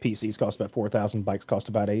 because PCs cost about $4,000, bikes cost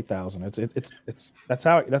about $8,000. It's that's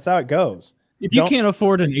how it goes. If you can't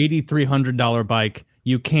afford an $8,300 bike,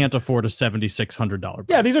 you can't afford a $7,600 bike.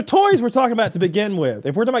 Yeah, these are toys we're talking about to begin with.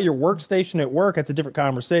 If we're talking about your workstation at work, that's a different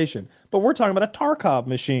conversation. But we're talking about a Tarkov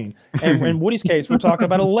machine. And in Woody's case, we're talking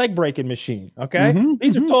about a leg breaking machine. Okay?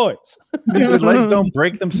 These are toys. The legs don't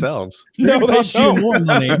break themselves. No, they cost you more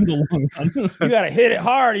money in the long run. You got to hit it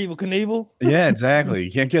hard, Evel Knievel. Yeah, exactly.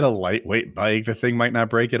 You can't get a lightweight bike. The thing might not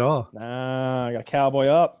break at all. Nah, I got a cowboy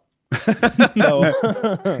up.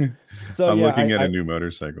 So I'm looking at a new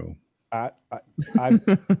motorcycle.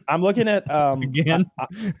 I'm looking at again.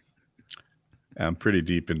 I'm pretty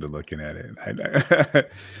deep into looking at it.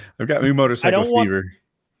 I've got new motorcycle fever.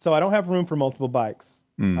 So I don't have room for multiple bikes.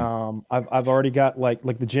 I've already got like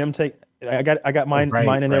the gym I got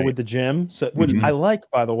mine in there with the gym. So which I like,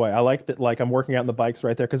 by the way. I like that, like I'm working out in the bikes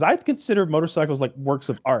right there because I consider motorcycles like works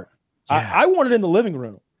of art. Yeah. I want it in the living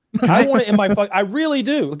room. I want it in my I really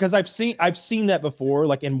do, because I've seen that before,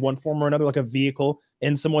 like in one form or another, like a vehicle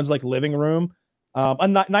in someone's like living room,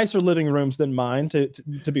 nicer living rooms than mine, to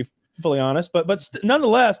be fully honest. But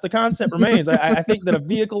nonetheless, the concept remains. I think that a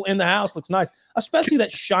vehicle in the house looks nice, especially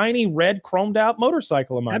that shiny red chromed out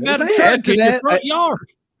motorcycle of mine. I bet in your front yard.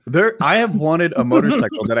 I have wanted a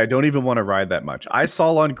motorcycle that I don't even want to ride that much. I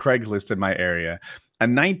saw on Craigslist in my area a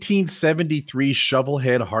 1973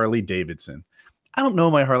 Shovelhead Harley Davidson. I don't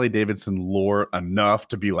know my Harley Davidson lore enough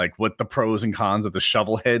to be like what the pros and cons of the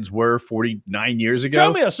Shovelheads were 49 years ago.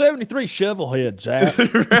 Show me a 73 Shovelhead, Jack.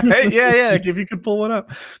 Right? Yeah. If you could pull one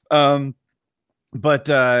up. But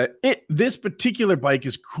this particular bike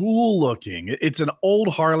is cool looking. It's an old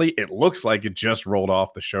Harley. It looks like it just rolled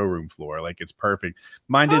off the showroom floor. Like it's perfect.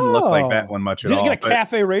 Mine didn't look like that one much at all. Didn't get a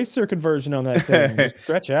cafe racer conversion on that thing. Just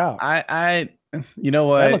stretch out. You know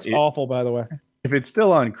what? That looks awful, by the way. If it's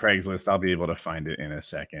still on Craigslist, I'll be able to find it in a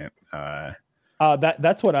second.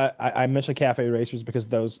 That's what I mentioned cafe racers, because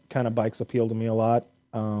those kind of bikes appeal to me a lot.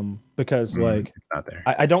 Because like it's not there.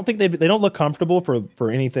 I don't think they don't look comfortable for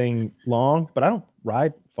anything long, but I don't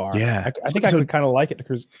ride far. Yeah, I think I would kind of like it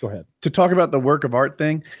because go ahead. To talk about the work of art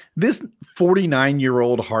thing, this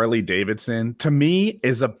 49-year-old Harley Davidson to me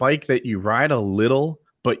is a bike that you ride a little,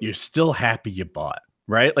 but you're still happy you bought.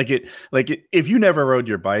 Right? If you never rode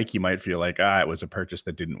your bike, you might feel like, it was a purchase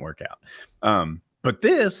that didn't work out. But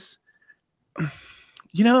this,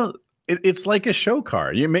 it's like a show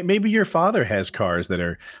car. Maybe your father has cars that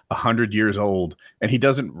are 100 years old and he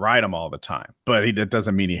doesn't ride them all the time, but that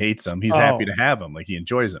doesn't mean he hates them. He's happy to have them. Like he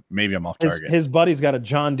enjoys them. Maybe I'm off target. His buddy's got a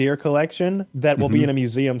John Deere collection that will be in a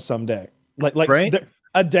museum someday. Right?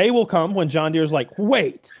 A day will come when John Deere's like,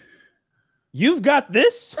 wait, you've got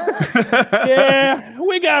this? Yeah,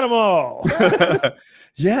 we got them all.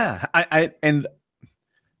 Yeah, and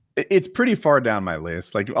it's pretty far down my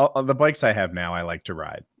list. Like all the bikes I have now, I like to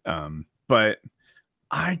ride. But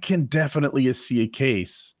I can definitely see a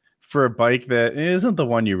case for a bike that isn't the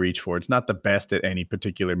one you reach for. It's not the best at any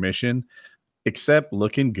particular mission, except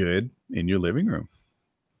looking good in your living room.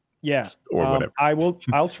 Yeah, or whatever.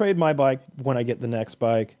 I'll trade my bike when I get the next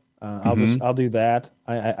bike. I'll do that.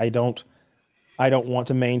 I don't want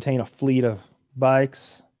to maintain a fleet of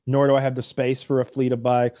bikes, nor do I have the space for a fleet of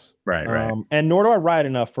bikes. Right. And nor do I ride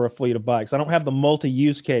enough for a fleet of bikes. I don't have the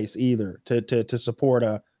multi-use case either to support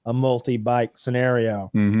a multi-bike scenario.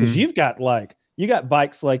 Because you got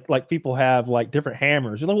bikes like people have like different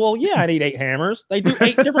hammers. You're like, well, yeah, I need 8 hammers. They do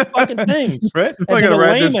 8 different fucking things. Right? I gotta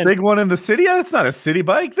ride this big one in the city. Yeah, that's not a city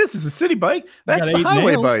bike. This is a city bike. That's the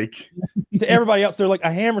highway bike. To everybody else, they're like,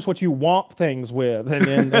 a hammer's what you womp things with.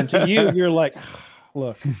 And to you, you're like,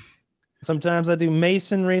 look, sometimes I do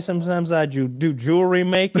masonry. Sometimes I do jewelry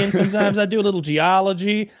making. Sometimes I do a little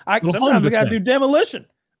geology. Sometimes I got to do demolition.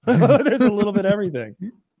 There's a little bit of everything.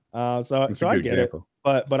 So I get example.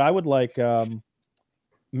 It. But I would like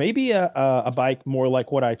maybe a bike more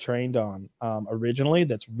like what I trained on originally.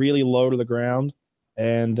 That's really low to the ground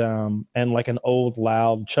and like an old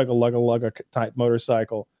loud chugga-lugga-lugga type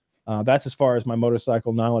motorcycle. That's as far as my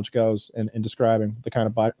motorcycle knowledge goes in describing the kind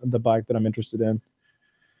of bike that I'm interested in.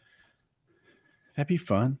 That'd be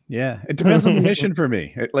fun. Yeah. It depends on the mission for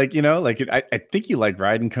me. I think you like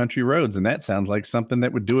riding country roads, and that sounds like something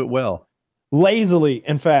that would do it well. Lazily,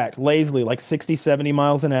 like 60, 70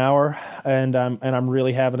 miles an hour. And I'm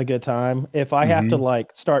really having a good time. If I have to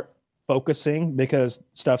like start focusing because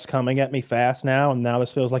stuff's coming at me fast now, and now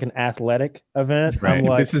this feels like an athletic event. Right. I'm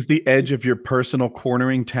like, this is the edge of your personal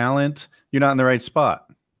cornering talent. You're not in the right spot.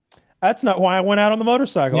 That's not why I went out on the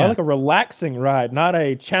motorcycle. Yeah. I like a relaxing ride, not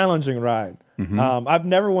a challenging ride. I've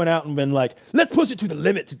never went out and been like, let's push it to the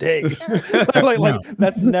limit today. like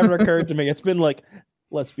that's never occurred to me. It's been like,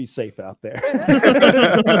 let's be safe out there.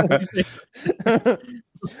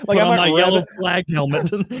 Like I might yellow flag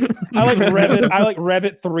helmet. I rev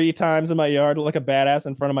it 3 times in my yard like a badass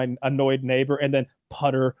in front of my annoyed neighbor, and then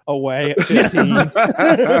putter away at 15. Behind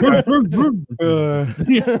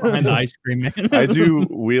the ice cream man. I do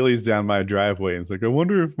wheelies down my driveway, and it's like, I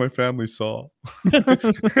wonder if my family saw.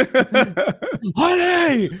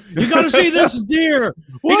 Honey, you got to see this deer.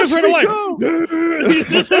 He just ran away.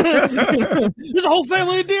 There's a whole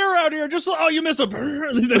family of deer out here. Just you missed a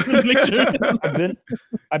bird.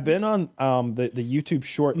 I've been on the YouTube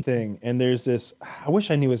short thing, and there's this. I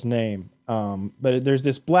wish I knew his name, but there's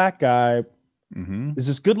this black guy. Mm-hmm. There's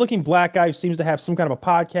this good-looking black guy who seems to have some kind of a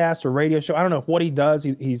podcast or radio show. I don't know what he does.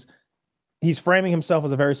 He's framing himself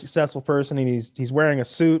as a very successful person, and he's wearing a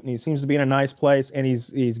suit, and he seems to be in a nice place, and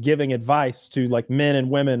he's giving advice to like men and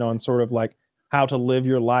women on sort of like how to live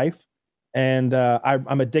your life. And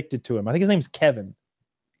I'm addicted to him. I think his name's Kevin.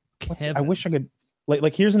 I wish I could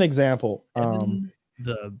like here's an example.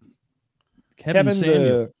 Kevin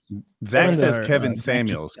Samuels. Zach says Kevin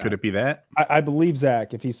Samuels. Could it be that? I believe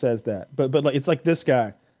Zach if he says that. But like, it's like this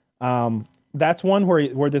guy. That's one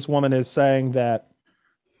where this woman is saying that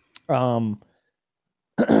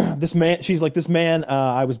this man, she's like, this man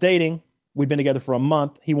I was dating. We'd been together for a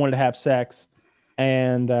month. He wanted to have sex.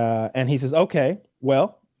 And he says, okay,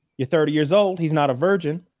 well, you're 30 years old. He's not a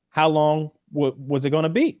virgin. How long was it going to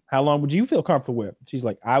be? How long would you feel comfortable with? She's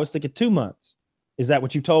like, I was thinking 2 months. Is that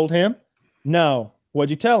what you told him? No. What'd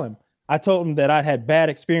you tell him? I told him that I'd had bad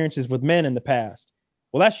experiences with men in the past.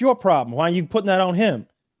 Well, that's your problem. Why are you putting that on him?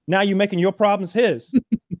 Now you're making your problems his.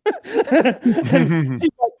 And he's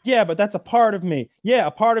like, yeah, but that's a part of me. Yeah,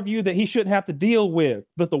 a part of you that he shouldn't have to deal with,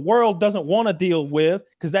 that the world doesn't want to deal with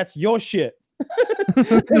because that's your shit.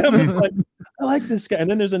 And I'm just like, I like this guy. And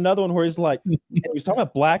then there's another one where he's like, he's talking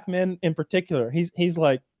about black men in particular. He's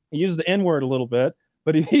like, he uses the N-word a little bit,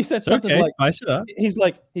 but he said something like, he's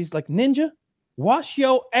like, ninja, wash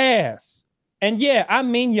your ass. And yeah, I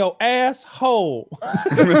mean your asshole.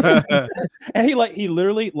 And he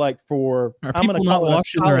literally like for are I'm people not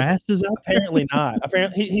washing their asses up? Apparently not.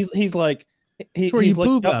 Apparently he's like he's like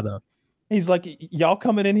boob out of. He's like, y'all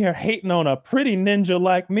coming in here hating on a pretty ninja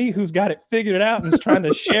like me who's got it figured out and is trying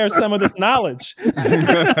to share some of this knowledge.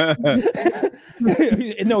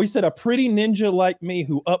 No, he said a pretty ninja like me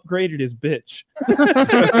who upgraded his bitch.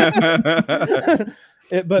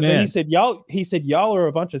 But he said y'all are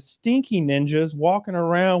a bunch of stinky ninjas walking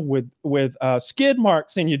around with skid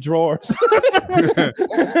marks in your drawers.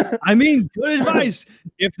 I mean, good advice.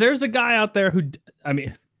 If there's a guy out there who, I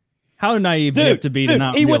mean, how naive do you have to be to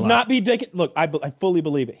not? He would not be digging. Look, I fully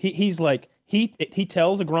believe it. He's like he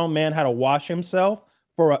tells a grown man how to wash himself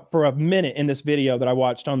for a minute in this video that I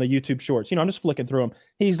watched on the YouTube Shorts. You know, I'm just flicking through them.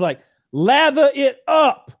 He's like, lather it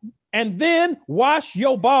up and then wash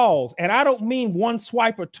your balls. And I don't mean one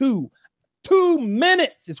swipe or two. 2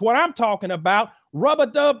 minutes is what I'm talking about.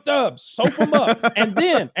 Rub-a-dub-dub, soap them up, and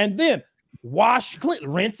then wash,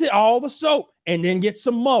 rinse it all the soap, and then get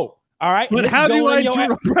some more. All right. But how do I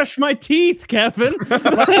brush my teeth, Kevin? Dude,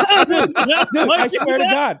 I swear to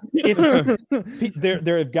God,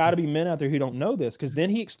 there have got to be men out there who don't know this, because then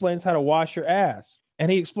he explains how to wash your ass.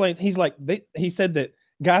 And he explained, he said that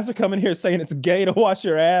guys are coming here saying it's gay to wash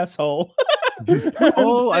your asshole.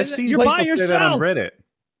 Oh, I've seen you're by yourself. Say that on Reddit.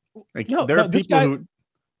 Like, there are people who,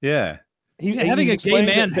 yeah. Having a gay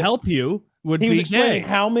man help you would be gay.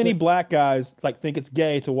 How many black guys like think it's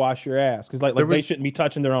gay to wash your ass because like they shouldn't be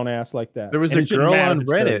touching their own ass like that. There was a girl on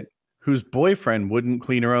Reddit whose boyfriend wouldn't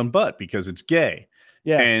clean her own butt because it's gay.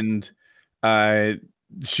 Yeah, and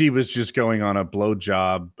she was just going on a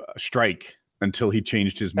blowjob strike until he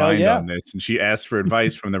changed his mind on this, and she asked for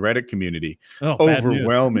advice from the Reddit community.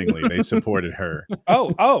 Overwhelmingly, they supported her.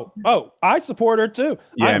 Oh! I support her too.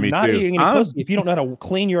 Yeah, I'm not eating any pussy if you don't know how to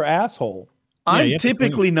clean your asshole. I'm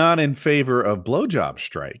typically not in favor of blowjob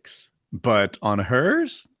strikes, but on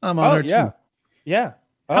hers, I'm on her too. Yeah.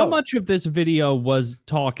 How much of this video was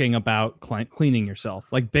talking about cleaning yourself,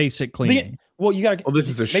 like basic cleaning? Well, you gotta. Well, this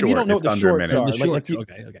is a short. Maybe you don't know what the shorts are. Okay.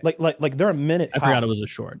 Like they're a minute. I forgot it was a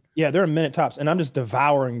short. Yeah, they're a minute tops, and I'm just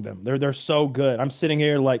devouring them. They're so good. I'm sitting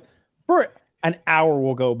here like for an hour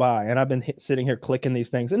will go by, and I've been sitting here clicking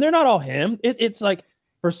these things, and they're not all him. It's like.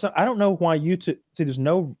 For some, I don't know why YouTube. See, there's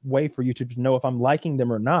no way for YouTube to know if I'm liking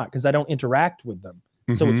them or not because I don't interact with them.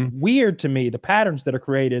 Mm-hmm. So it's weird to me the patterns that are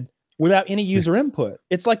created without any user input.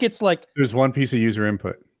 It's like there's one piece of user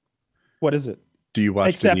input. What is it? Do you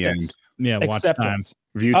watch to the end? Yeah, watch time,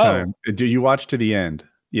 view time. Do you watch to the end?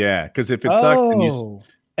 Yeah, because if it sucks, then there's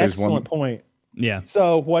excellent point. Yeah.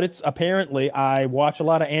 So what it's apparently, I watch a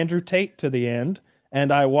lot of Andrew Tate to the end,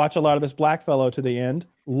 and I watch a lot of this black fellow to the end.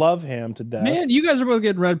 love him to death. Man, you guys are both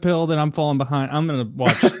getting red pilled, and I'm falling behind. I'm gonna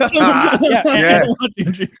watch. I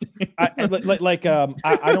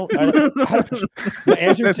don't. The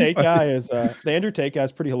Andrew Tate guy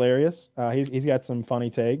is pretty hilarious. He's got some funny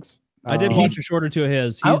takes. I did watch a short or two of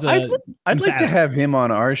his. I'd like to have him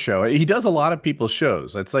on our show. He does a lot of people's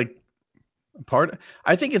shows. It's like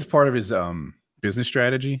I think it's part of his business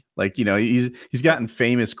strategy. Like, you know, he's gotten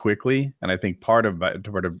famous quickly, and I think part of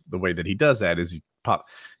the way that he does that is you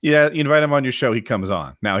invite him on your show, he comes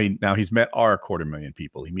on. Now he's met our 250,000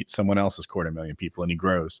 people. He meets someone else's 250,000 people, and he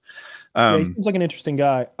grows. He seems like an interesting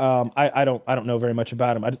guy. I don't know very much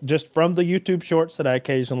about him. Just from the YouTube shorts that I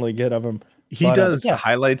occasionally get of him. He does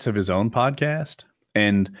highlights of his own podcast.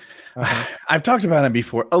 And I've talked about him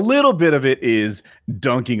before. A little bit of it is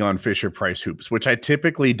dunking on Fisher-Price hoops, which I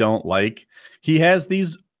typically don't like. He has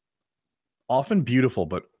these often beautiful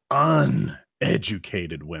but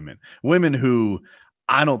uneducated women who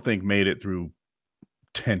I don't think made it through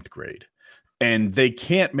 10th grade. And they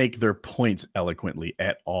can't make their points eloquently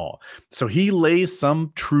at all. So he lays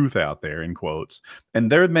some truth out there in quotes,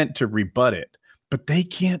 and they're meant to rebut it. But they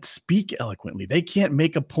can't speak eloquently. They can't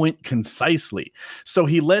make a point concisely. So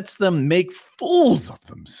he lets them make fools of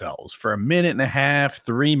themselves for a minute and a half,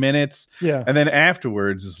 3 minutes. Yeah. And then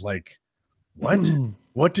afterwards is like, what?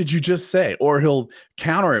 What did you just say? Or he'll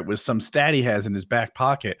counter it with some stat he has in his back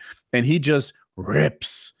pocket. And he just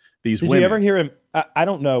rips these women. Did you ever hear him? I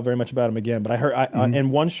don't know very much about him again, but I heard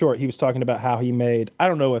in one short, he was talking about how he made, I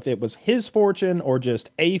don't know if it was his fortune or just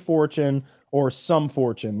a fortune or some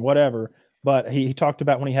fortune, whatever. But he talked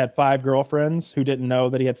about when he had 5 girlfriends who didn't know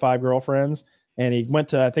that he had 5 girlfriends. And he went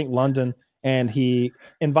to, I think, London, and he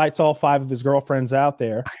invites all 5 of his girlfriends out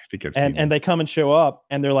there. I think I've seen and they come and show up,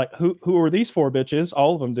 and they're like, who are these 4 bitches?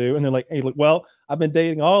 All of them do. And they're like, hey, look, well, I've been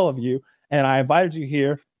dating all of you, and I invited you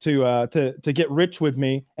here to get rich with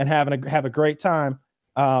me and have a great time.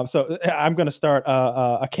 So I'm going to start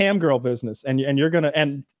a cam girl business, and you're going to,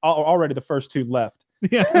 and already the first 2 left.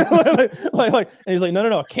 Yeah. like, and he's like,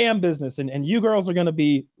 no, a cam business, and you girls are going to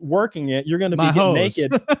be working it. You're going to be getting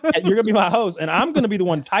naked. And you're going to be my host, and I'm going to be the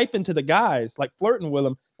one typing to the guys, like flirting with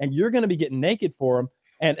them, and you're going to be getting naked for them.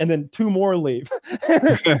 And then 2 more leave,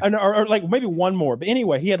 or like maybe 1 more. But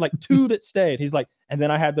anyway, he had like 2 that stayed. He's like, and then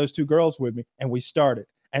I had those 2 girls with me, and we started,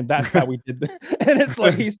 and that's how we did. And it's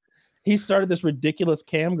like he started this ridiculous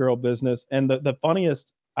cam girl business. And the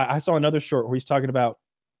funniest, I saw another short where he's talking about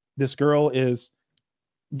this girl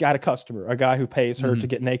got a customer, a guy who pays her to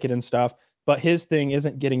get naked and stuff. But his thing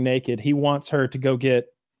isn't getting naked. He wants her to go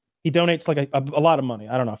he donates like a lot of money.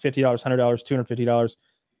 I don't know, $50, $100, $250,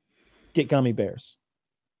 get gummy bears.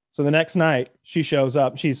 So the next night she shows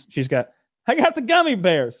up. I got the gummy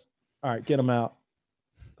bears. All right, get them out.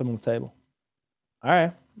 Put them on the table. All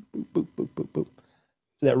right. Boop, boop, boop, boop, boop.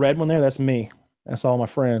 See that red one there? That's me. That's all my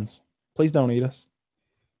friends. Please don't eat us.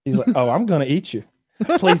 He's like, oh, I'm going to eat you.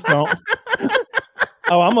 Please don't.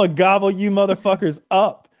 Oh, I'm going to gobble you motherfuckers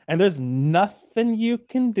up. And there's nothing you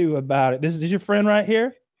can do about it. This is your friend right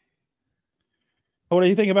here. What do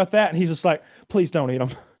you think about that? And he's just like, please don't eat them.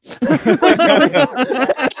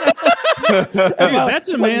 That's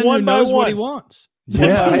a man who knows what he wants.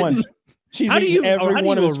 Yeah. How do you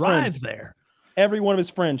arrive there? Every one of his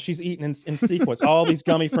friends, she's eating in sequence. All these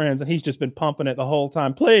gummy friends, and he's just been pumping it the whole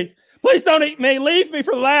time. Please don't eat me. Leave me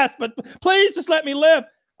for last, but please just let me live.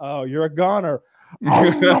 Oh, you're a goner.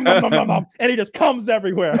 And he just comes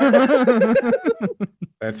everywhere.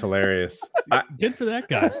 That's hilarious. Good for that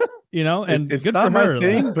guy, and it's good not for her. My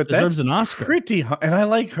thing, but deserves that's an Oscar. Pretty, and I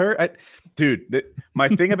like her. Dude, my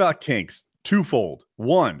thing about kinks, twofold.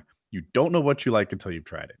 One, you don't know what you like until you've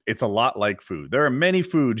tried it. It's a lot like food. There are many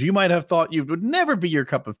foods you might have thought you would never be your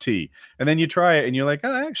cup of tea, and then you try it, and you're like,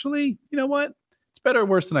 oh, actually, you know what? It's better or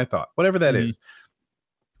worse than I thought. Whatever that is.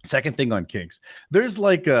 Second thing on kinks, there's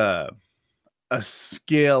like a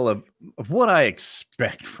scale of what I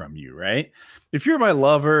expect from you, right? If you're my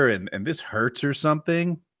lover and this hurts or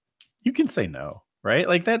something, you can say no, right?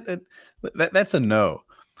 Like that's a no.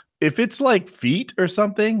 If it's like feet or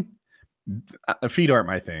something, feet aren't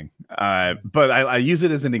my thing. But I use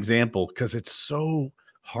it as an example because it's so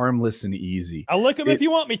harmless and easy. I'll lick them if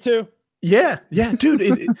you want me to. Yeah,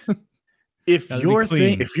 dude. If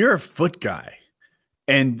you're a foot guy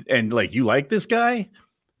and like you like this guy,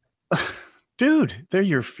 dude, they're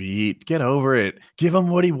your feet. Get over it. Give him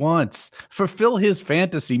what he wants. Fulfill his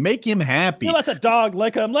fantasy. Make him happy. You let the dog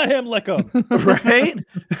lick him. Let him lick him. Right?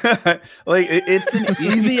 Like it's an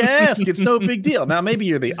easy ask. It's no big deal. Now, maybe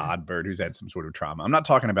you're the odd bird who's had some sort of trauma. I'm not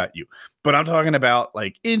talking about you, but I'm talking about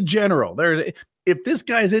like in general. If this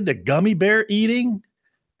guy's into gummy bear eating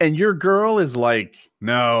and your girl is like,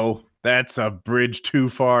 no, that's a bridge too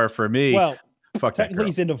far for me. Well, fuck that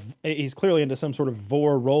girl. He's clearly into some sort of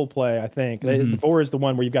vor role play, I think. The vor is the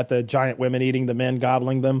one where you've got the giant women eating the men,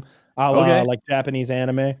 gobbling them, a la like Japanese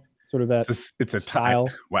anime, sort of that. It's a style.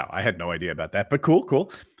 Wow, I had no idea about that, but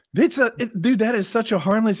cool. Dude, that is such a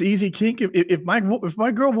harmless, easy kink. If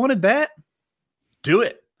my girl wanted that, do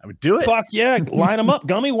it. I would do it. Fuck yeah, line them up.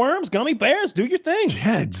 Gummy worms, gummy bears, do your thing.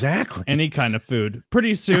 Yeah, exactly. Any kind of food.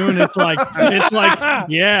 Pretty soon it's like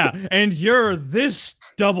yeah, and you're this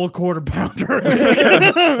double quarter pounder.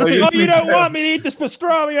 Oh, you don't want me to eat this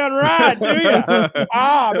pastrami on rye, do you?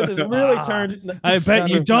 But this really turns. I bet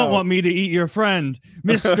you don't want me to eat your friend,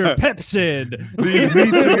 Mr. Pepsid. These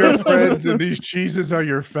meats are your friends, and these cheeses are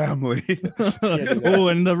your family. Oh,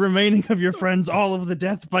 and the remaining of your friends, all of the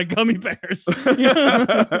death by gummy bears.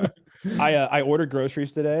 I ordered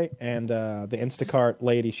groceries today, and the Instacart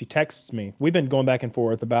lady, she texts me. We've been going back and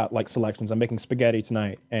forth about like selections. I'm making spaghetti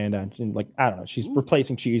tonight, and like I don't know, she's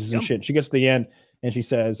replacing cheeses and shit. She gets to the end, and she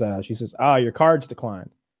says, your card's declined.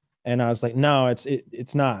 And I was like, no,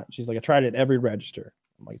 it's not. She's like, I tried it at every register.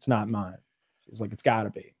 I'm like, it's not mine. She's like, it's got to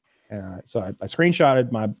be. And so I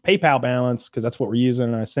screenshotted my PayPal balance because that's what we're using,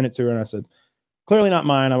 and I sent it to her, and I said, clearly not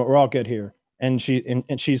mine. We're all good here. And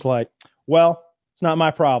she's like, well, it's not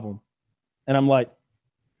my problem. And I'm like,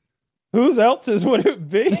 whose else's would it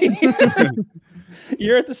be?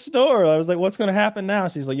 You're at the store. I was like, what's going to happen now?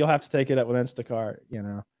 She's like, you'll have to take it up with Instacart,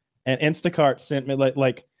 And Instacart sent me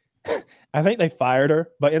like I think they fired her,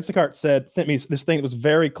 but Instacart sent me this thing that was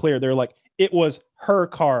very clear. They're like, it was her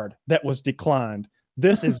card that was declined.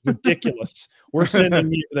 This is ridiculous. We're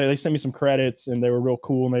sending you. They sent me some credits, and they were real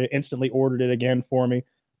cool, and they instantly ordered it again for me.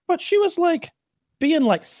 But she was like being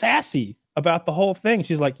like sassy about the whole thing.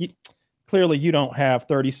 She's like, clearly you don't have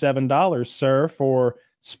 $37, sir, for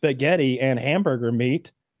spaghetti and hamburger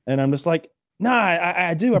meat. And I'm just like, nah,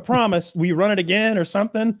 I do. I promise. Will you run it again or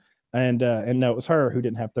something? And no, it was her who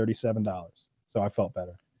didn't have $37. So I felt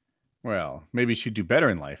better. Well, maybe she'd do better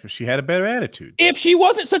in life if she had a better attitude. If she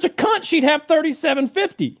wasn't such a cunt, she'd have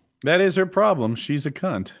 $37.50. That is her problem. She's a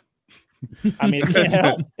cunt. I mean, it can't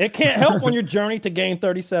help. It can't help when your journey to gain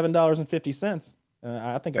 $37.50.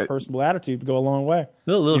 I think a personable attitude would go a long way.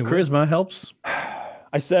 A little charisma helps.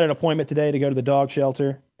 I set an appointment today to go to the dog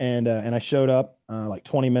shelter, and I showed up like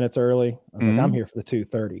 20 minutes early. I was like, I'm here for the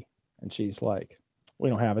 2:30. And she's like, we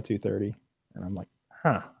don't have a 2:30. And I'm like,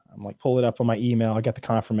 huh. I'm like, pull it up on my email. I got the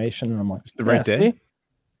confirmation, and I'm like, it's the right day.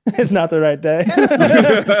 It's not the right day.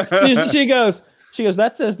 she goes,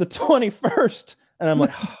 that says the 21st. And I'm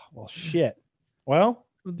like, oh, well, shit. Well,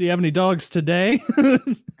 do you have any dogs today?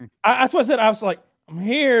 That's what I said. I was like, I'm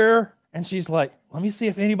here. And she's like, let me see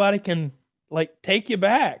if anybody can like take you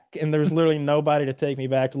back. And there's literally nobody to take me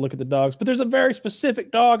back to look at the dogs. But there's a very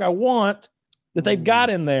specific dog I want that they've got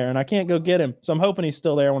in there, and I can't go get him. So I'm hoping he's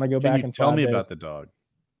still there when I go back and tell me about the dog.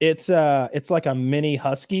 It's like a mini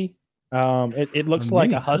husky. It looks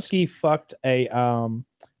like a husky fucked a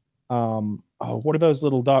what are those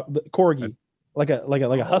little corgi? Like a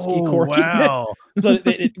husky corgi. Wow. but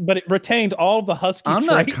it retained all of the husky I'm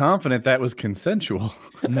traits. not confident that was consensual.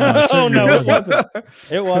 No, it wasn't.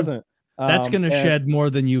 It wasn't. That's going to shed more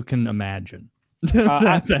than you can imagine.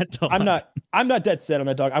 That dog. I'm not dead set on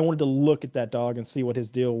that dog. I wanted to look at that dog and see what his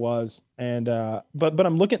deal was. And but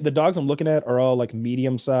I'm looking, the dogs I'm looking at are all like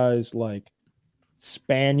medium sized, like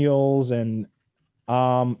spaniels, and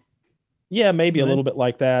yeah, maybe a little bit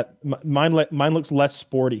like that. Mine looks less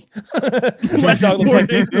sporty. Less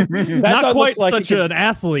sporty. Not quite such an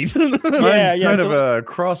athlete. Mine's kind of a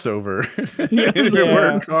crossover.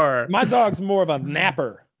 Word car. My dog's more of a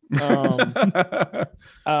napper. But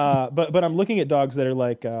I'm looking at dogs that are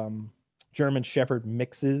like German Shepherd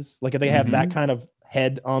mixes. Like if they have that kind of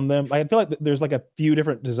head on them. I feel like there's like a few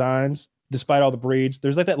different designs despite all the breeds.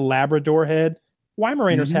 There's like that Labrador head.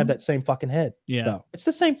 Weimaraners have that same fucking head. Yeah. Though. It's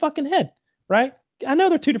the same fucking head, right? I know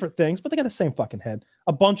they're two different things, but they got the same fucking head.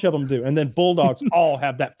 A bunch of them do. And then bulldogs all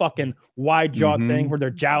have that fucking wide jawed thing where their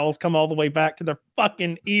jowls come all the way back to their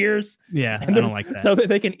fucking ears. Yeah, and I don't like that. So that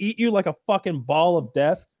they can eat you like a fucking ball of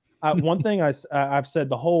death. One thing I've said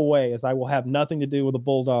the whole way is I will have nothing to do with a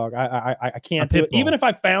bulldog. I can't do it. Even if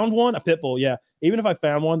I found one, a pit bull, yeah. Even if I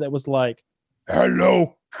found one that was like,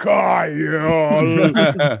 hello, Kyle.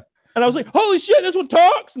 And I was like, holy shit, this one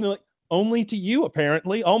talks. And they're like, only to you,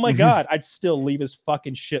 apparently. Oh my God. I'd still leave his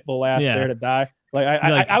fucking shitbull ass there to die. Like,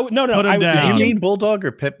 I would, no. Do you mean bulldog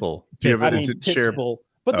or pit bull? I mean pit bull.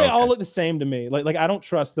 But they all look the same to me. Like I don't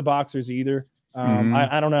trust the boxers either.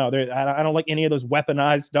 I don't know. I don't like any of those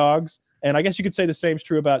weaponized dogs. And I guess you could say the same is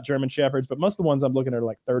true about German Shepherds, but most of the ones I'm looking at are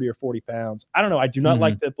like 30 or 40 pounds. I don't know. I do not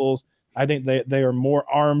like pit bulls. I think they are more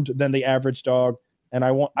armed than the average dog, and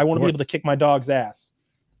I want to be able to kick my dog's ass.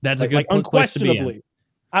 That's a good unquestionably.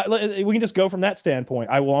 We can just go from that standpoint.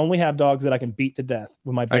 I will only have dogs that I can beat to death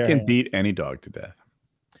with my bare hands. Beat any dog to death.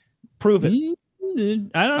 Prove it.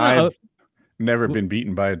 I don't know. I've never been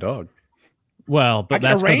beaten by a dog. Well, but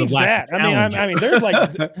that's because of lack of challenge. I mean, there's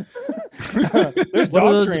like there's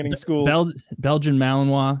dog training schools. Belgian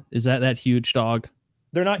Malinois, is that huge dog?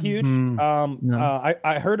 They're not huge. No.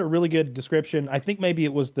 I heard a really good description. I think maybe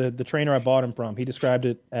it was the trainer I bought him from. He described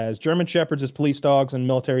it as German Shepherds as police dogs and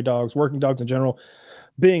military dogs, working dogs in general,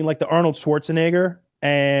 being like the Arnold Schwarzenegger,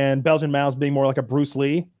 and Belgian Mals being more like a Bruce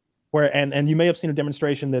Lee. Where and you may have seen a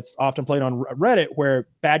demonstration that's often played on Reddit where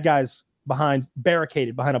bad guys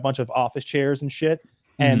barricaded behind a bunch of office chairs and shit,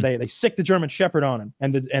 and they sick the German Shepherd on him,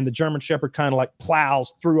 and the German Shepherd kind of like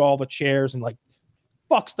plows through all the chairs and like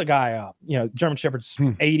fucks the guy up. You know, German Shepherd's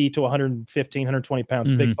 80 to 115, 120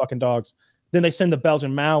 pounds, big fucking dogs. Then they send the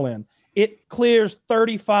Belgian Mal in. It clears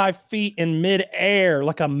 35 feet in midair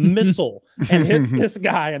like a missile and hits this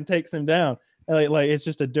guy and takes him down. Like it's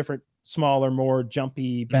just a different, smaller, more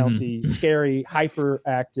jumpy, bouncy, scary,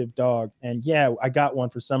 hyperactive dog. And yeah, I got one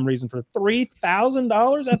for some reason for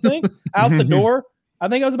 $3,000, I think, out the door. I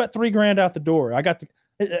think I was about $3,000 out the door. And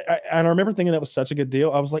I remember thinking that was such a good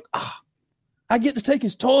deal. I was like, I get to take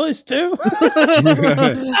his toys too.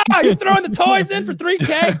 You're throwing the toys in for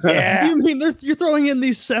 $3,000? Yeah. You mean you're throwing in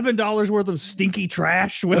these $7 worth of stinky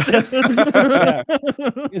trash with it?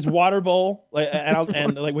 His water bowl,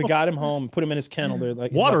 and we got him home, put him in his kennel. There,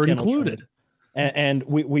 like water included. And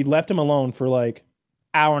we left him alone for like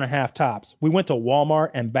hour and a half tops. We went to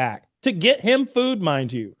Walmart and back to get him food,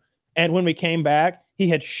 mind you. And when we came back, he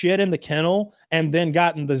had shit in the kennel and then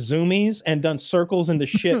gotten the zoomies and done circles in the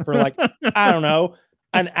shit for like, I don't know,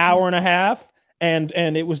 an hour and a half. And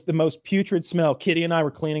it was the most putrid smell. Kitty and I were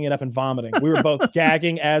cleaning it up and vomiting. We were both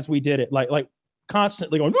gagging as we did it, like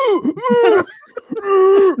constantly going,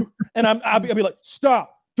 and I'll be like,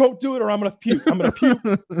 stop. Don't do it or I'm going to puke. I'm going to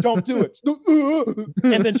puke. Don't do it.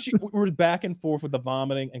 And then we were back and forth with the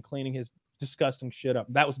vomiting and cleaning his disgusting shit up.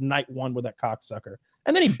 That was night one with that cocksucker.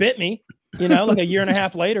 And then he bit me, like a year and a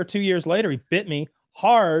half later, 2 years later, he bit me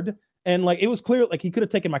hard. And like, it was clear, like he could have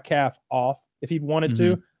taken my calf off if he'd wanted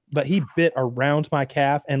to, but he bit around my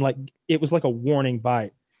calf. And like, it was like a warning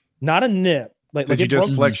bite, not a nip. Did you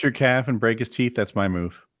just flex your calf and break his teeth? That's my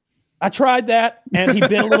move. I tried that, and he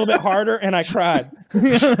bit a little bit harder, and I cried.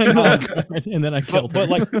 And then I killed him.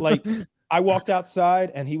 But like I walked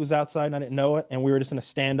outside, and he was outside, and I didn't know it, and we were just in a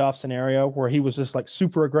standoff scenario where he was just like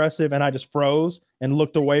super aggressive, and I just froze and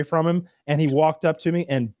looked away from him, and he walked up to me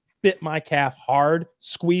and bit my calf hard,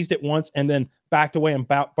 squeezed it once, and then backed away and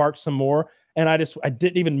barked some more, and I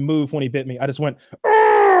didn't even move when he bit me. I just went,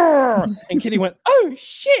 and Kitty went, oh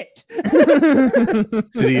shit. Did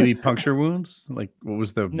he have any puncture wounds? Like, what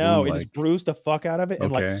was the no, it just bruised the fuck out of it and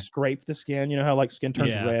like scraped the skin. You know how like skin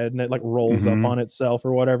turns red and it like rolls up on itself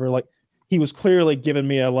or whatever. Like he was clearly giving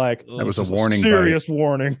me a like that was a warning, serious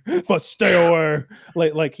warning, but stay away.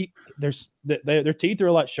 Their teeth are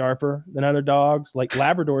a lot sharper than other dogs. Like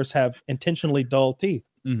Labradors have intentionally dull teeth,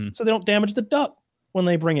 so they don't damage the duck when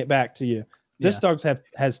they bring it back to you. This dog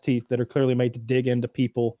has teeth that are clearly made to dig into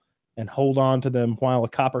people and hold on to them while a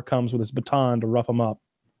copper comes with his baton to rough them up.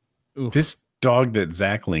 Oof. This dog that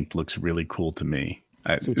Zach linked looks really cool to me.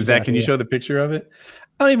 Zach, can you show the picture of it?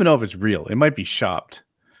 I don't even know if it's real. It might be shopped,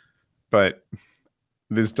 but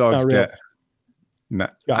this dog's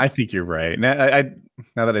I think you're right. Now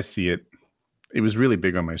that I see it, it was really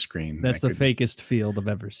big on my screen. That's the fakest field I've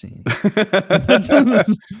ever seen.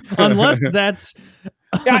 Unless that's...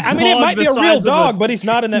 Yeah, I mean, it might be a real dog, but he's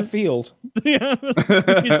not in that field. Yeah,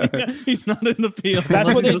 he's not in the field.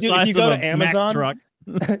 That's what they do. If you go to Amazon,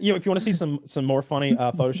 if you want to see some more funny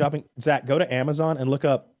photoshopping, Zach, go to Amazon and look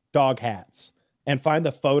up dog hats and find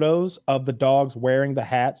the photos of the dogs wearing the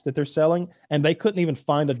hats that they're selling. And they couldn't even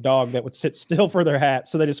find a dog that would sit still for their hat,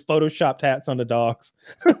 so they just photoshopped hats onto dogs.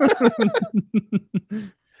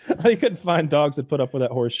 They couldn't find dogs that put up with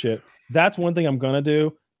that horse shit. That's one thing I'm gonna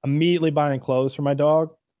do. Immediately buying clothes for my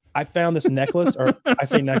dog. I found this necklace, or I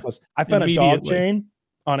say necklace. I found a dog chain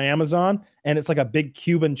on Amazon, and it's like a big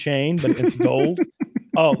Cuban chain, but it's gold.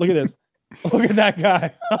 Oh, look at this! Look at that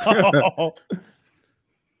guy. All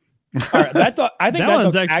right, that dog. I think that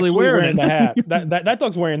dog's actually wearing the hat. That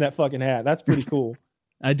dog's wearing that fucking hat. That's pretty cool.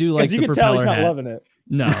 I do like the you can tell he's not loving it.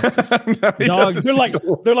 No, dogs.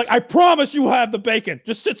 They're like, I promise you have the bacon.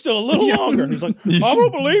 Just sit still a little longer. And he's like, I will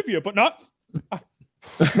believe you, but not.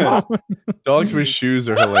 Dogs with shoes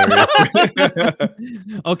are hilarious.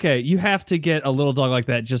 Okay, you have to get a little dog like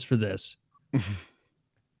that just for this.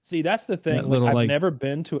 See, that's the thing. I've never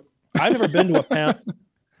been to a pound. I've never been to a pound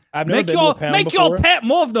make before. your pet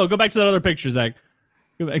more. No, go back to that other picture, Zach.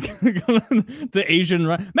 Go back. The Asian.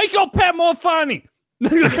 Make your pet more funny.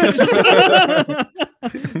 Make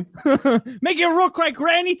it look like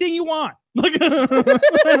anything you want.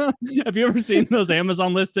 Have you ever seen those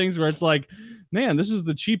Amazon listings where it's like, man, this is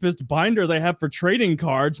the cheapest binder they have for trading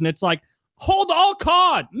cards, and it's like, hold all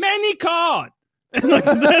card, many card. And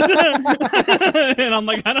I'm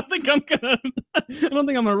like, I don't think I'm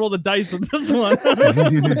gonna roll the dice with this one.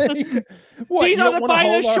 These are the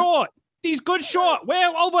finest short. These good short.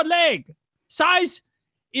 Wear over leg. Size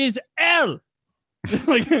is L.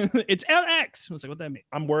 Like it's LX. I was like, what that mean?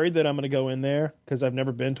 I'm worried that I'm gonna go in there because I've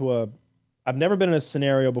never been in a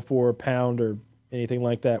scenario before, a pound or anything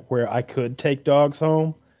like that, where I could take dogs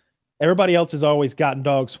home. Everybody else has always gotten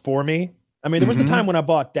dogs for me. I mean, there was the time when I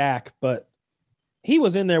bought Dak, but he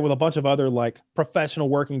was in there with a bunch of other like professional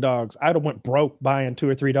working dogs. I'd have went broke buying 2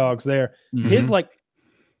 or 3 dogs there.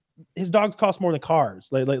 His dogs cost more than cars.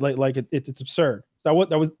 It's absurd. So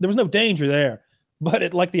there was no danger there. But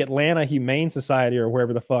at like the Atlanta Humane Society or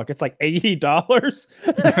wherever the fuck, it's like $80.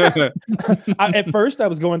 At first, I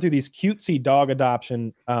was going through these cutesy dog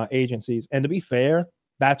adoption agencies, and to be fair,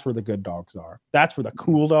 that's where the good dogs are. That's where the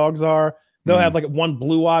cool dogs are. They'll have like one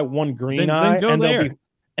blue eye, one green eye,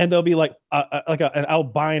 and they'll be like an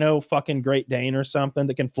albino fucking Great Dane or something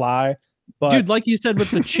that can fly. But dude, like you said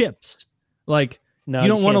with the chips, like. No, you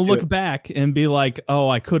don't want to look back and be like, "Oh,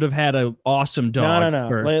 I could have had an awesome dog."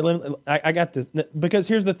 No. I got this because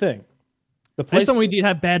here's the thing: I just don't want you to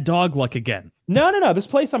have bad dog luck again. No. This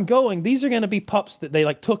place I'm going, these are going to be pups that they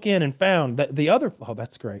like took in and found. The other,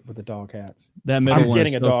 that's great with the dog hats. That middle one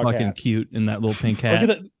is so fucking cute in that little pink hat.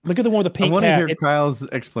 Look at the one with the pink hat. I want to hear Kyle's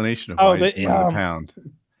explanation of why it's a pound.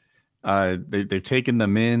 They've taken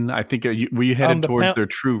them in. I think were you headed towards their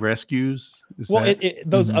true rescues?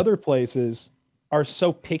 Those other places are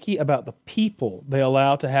so picky about the people they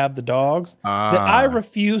allow to have the dogs that I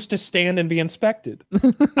refuse to stand and be inspected.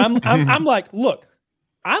 I'm like, look,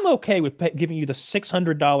 I'm okay with giving you the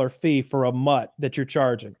 $600 fee for a mutt that you're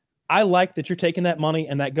charging. I like that you're taking that money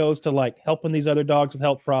and that goes to like helping these other dogs with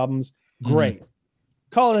health problems. Great.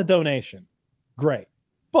 Call it a donation. Great.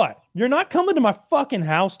 But you're not coming to my fucking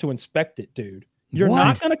house to inspect it, dude. You're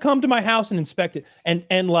not going to come to my house and inspect it.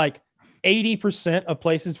 And like, 80% of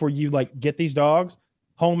places where you like get these dogs,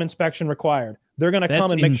 home inspection required. They're going to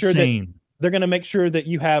come and make sure that they're going to make sure that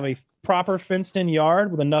you have a proper fenced in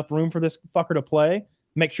yard with enough room for this fucker to play.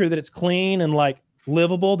 Make sure that it's clean and like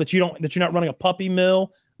livable, that you're not running a puppy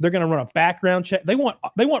mill. They're going to run a background check. They want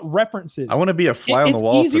references. I want to be a fly on the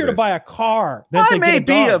wall. It's easier to buy a car than I may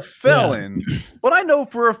be a felon, but I know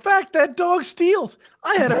for a fact that dog steals.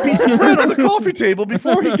 I had a piece of bread on the coffee table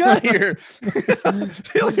before he got here.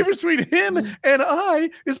 The only difference between him and I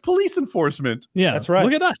is police enforcement. Yeah, that's right.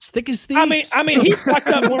 Look at us, thick as thieves. I mean, he fucked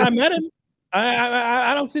up when I met him.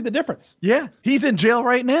 I don't see the difference. Yeah, he's in jail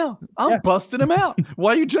right now. I'm busting him out.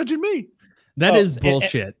 Why are you judging me? That is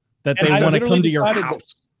bullshit. That they want to come to your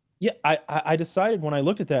house. Yeah, I decided when I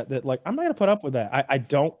looked at that like I'm not gonna put up with that. I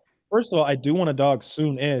don't. First of all, I do want a dog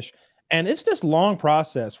soon-ish, and it's this long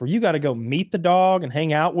process where you got to go meet the dog and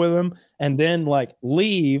hang out with him, and then like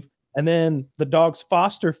leave, and then the dog's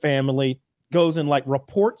foster family goes and like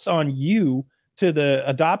reports on you to the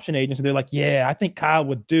adoption agency. They're like, yeah, I think Kyle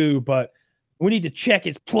would do, but we need to check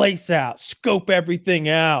his place out, scope everything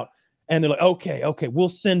out. And they're like, okay, we'll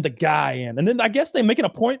send the guy in. And then I guess they make an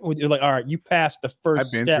appointment with you. Like, all right, you passed the first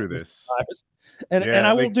step. I've been through this. And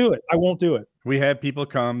I won't do it. I won't do it. We had people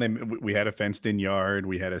come. We had a fenced in yard.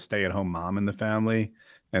 We had a stay-at-home mom in the family.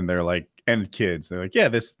 And they're like, and kids. They're like, yeah,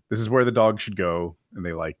 this is where the dog should go. And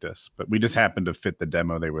they liked us. But we just happened to fit the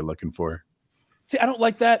demo they were looking for. See, I don't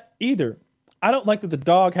like that either. I don't like that the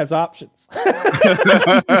dog has options.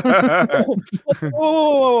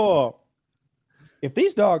 Oh. If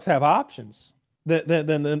these dogs have options, then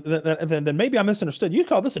maybe I misunderstood. You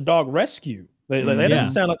call this a dog rescue. That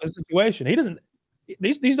doesn't sound like the situation. He doesn't.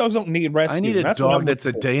 These dogs don't need rescue. I need a dog that's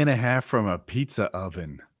a day and a half from a pizza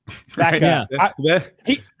oven. That guy,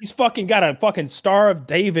 he's fucking got a fucking Star of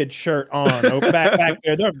David shirt on back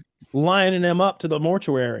there. They're lining him up to the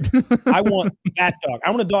mortuary. I want that dog.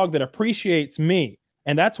 I want a dog that appreciates me.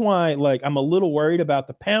 And that's why, like, I'm a little worried about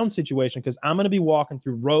the pound situation because I'm going to be walking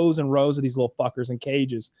through rows and rows of these little fuckers in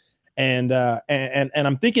cages, and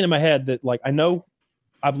I'm thinking in my head that, like, I know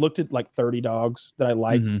I've looked at like 30 dogs that I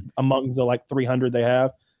like among the like 300 they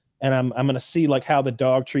have, and I'm going to see like how the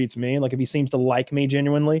dog treats me, like if he seems to like me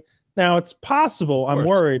genuinely. Now it's possible I'm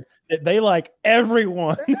worried that they like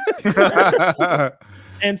everyone.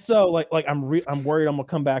 And so like I'm worried I'm gonna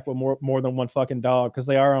come back with more than one fucking dog, because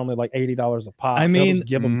they are only like $80 a pop. I mean,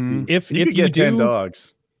 give them if you get do 10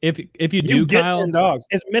 dogs, if you do, get Kyle, 10 dogs,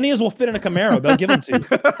 as many as will fit in a Camaro, they'll give them to you.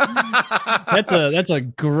 That's a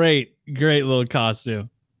great little costume.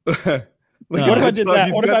 What if I did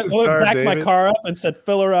that? What if I backed my car up and said,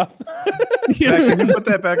 fill her up? Can you put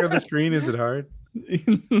that back on the screen? Is it hard?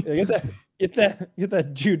 Get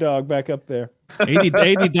that Jew dog back up there.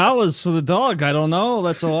 $80 for the dog. I don't know.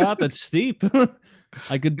 That's a lot. That's steep.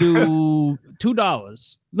 I could do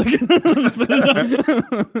 $2.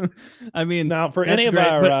 I mean, now for any of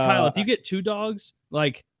our, but Kyle, if you get 2 dogs,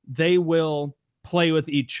 like they will play with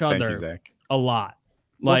each other a lot.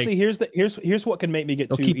 Like, well, see, here's what can make me get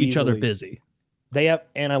they'll too keep each easily. other busy. They have,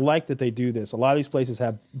 and I like that they do this. A lot of these places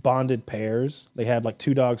have bonded pairs. They have like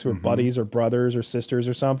 2 dogs who are buddies or brothers or sisters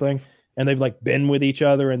or something, and they've like been with each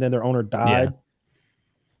other, and then their owner died. Yeah.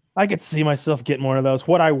 I could see myself getting one of those.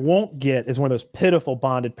 What I won't get is one of those pitiful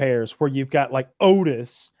bonded pairs where you've got like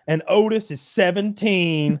Otis, and Otis is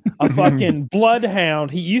 17, a fucking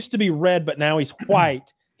bloodhound. He used to be red, but now he's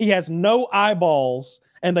white. He has no eyeballs,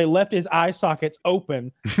 and they left his eye sockets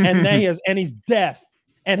open, and he's deaf.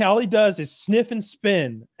 And all he does is sniff and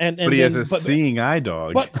spin. But he has a seeing eye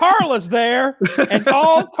dog. But Carla's there, and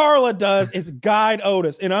all Carla does is guide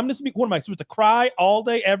Otis. And I'm just, what am I supposed to cry all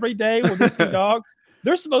day, every day with these 2 dogs?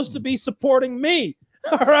 They're supposed to be supporting me.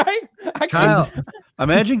 All right? Kyle,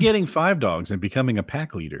 imagine getting 5 dogs and becoming a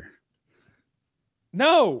pack leader.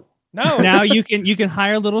 No. Now you can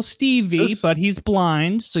hire little Stevie, but he's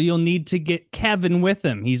blind, so you'll need to get Kevin with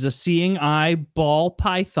him. He's a seeing eye ball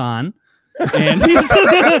python. And he's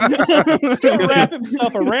he'll wrap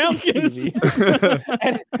himself around Stevie.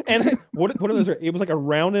 and what are those? It was like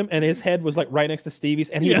around him, and his head was like right next to Stevie's,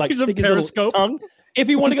 and he'd like stick his little tongue. If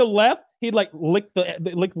he wanted to go left, he'd like lick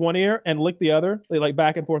one ear and lick the other. They like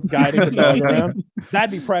back and forth guiding the dog around.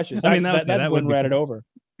 That'd be precious. I mean, that wouldn't rat it over.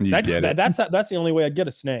 That's the only way I'd get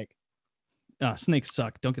a snake. Snakes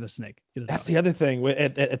suck. Don't get a snake. That's the other thing.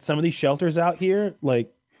 At some of these shelters out here, like.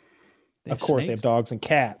 Of course, they have dogs and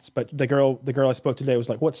cats, but the girl I spoke to today was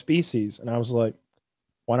like, "What species?" And I was like,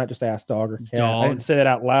 "Why not just ask dog or cat?" Dog. I didn't say that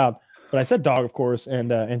out loud, but I said dog, of course.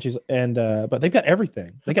 And she's but they've got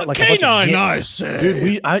everything. They got like canine. I said,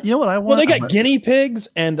 dude, you know what I want? Well, they got guinea pigs,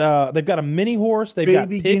 and they've got a mini horse. They've got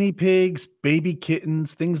guinea pigs, baby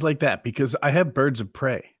kittens, things like that. Because I have birds of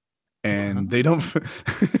prey. And they don't.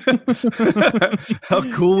 How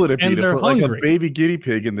cool would it be to put like a baby guinea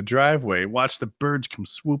pig in the driveway? Watch the birds come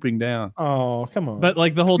swooping down. Oh, come on! But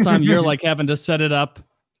like the whole time you're like having to set it up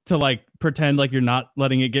to like pretend like you're not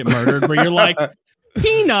letting it get murdered. Where you're like,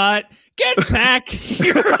 Peanut, get back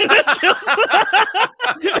here!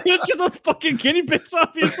 It's just a fucking guinea pig.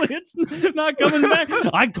 Obviously, it's not coming back.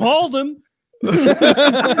 I called him.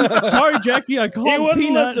 Sorry, Jackie. I called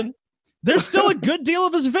Peanut. Listen. There's still a good deal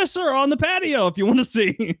of his viscera on the patio if you want to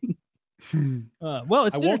see. Well,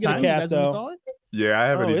 it's dinner time. You guys want to call it? Yeah, I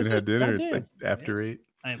haven't even had dinner. It's like after 8.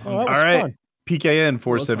 All right, fun. PKN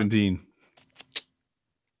 417.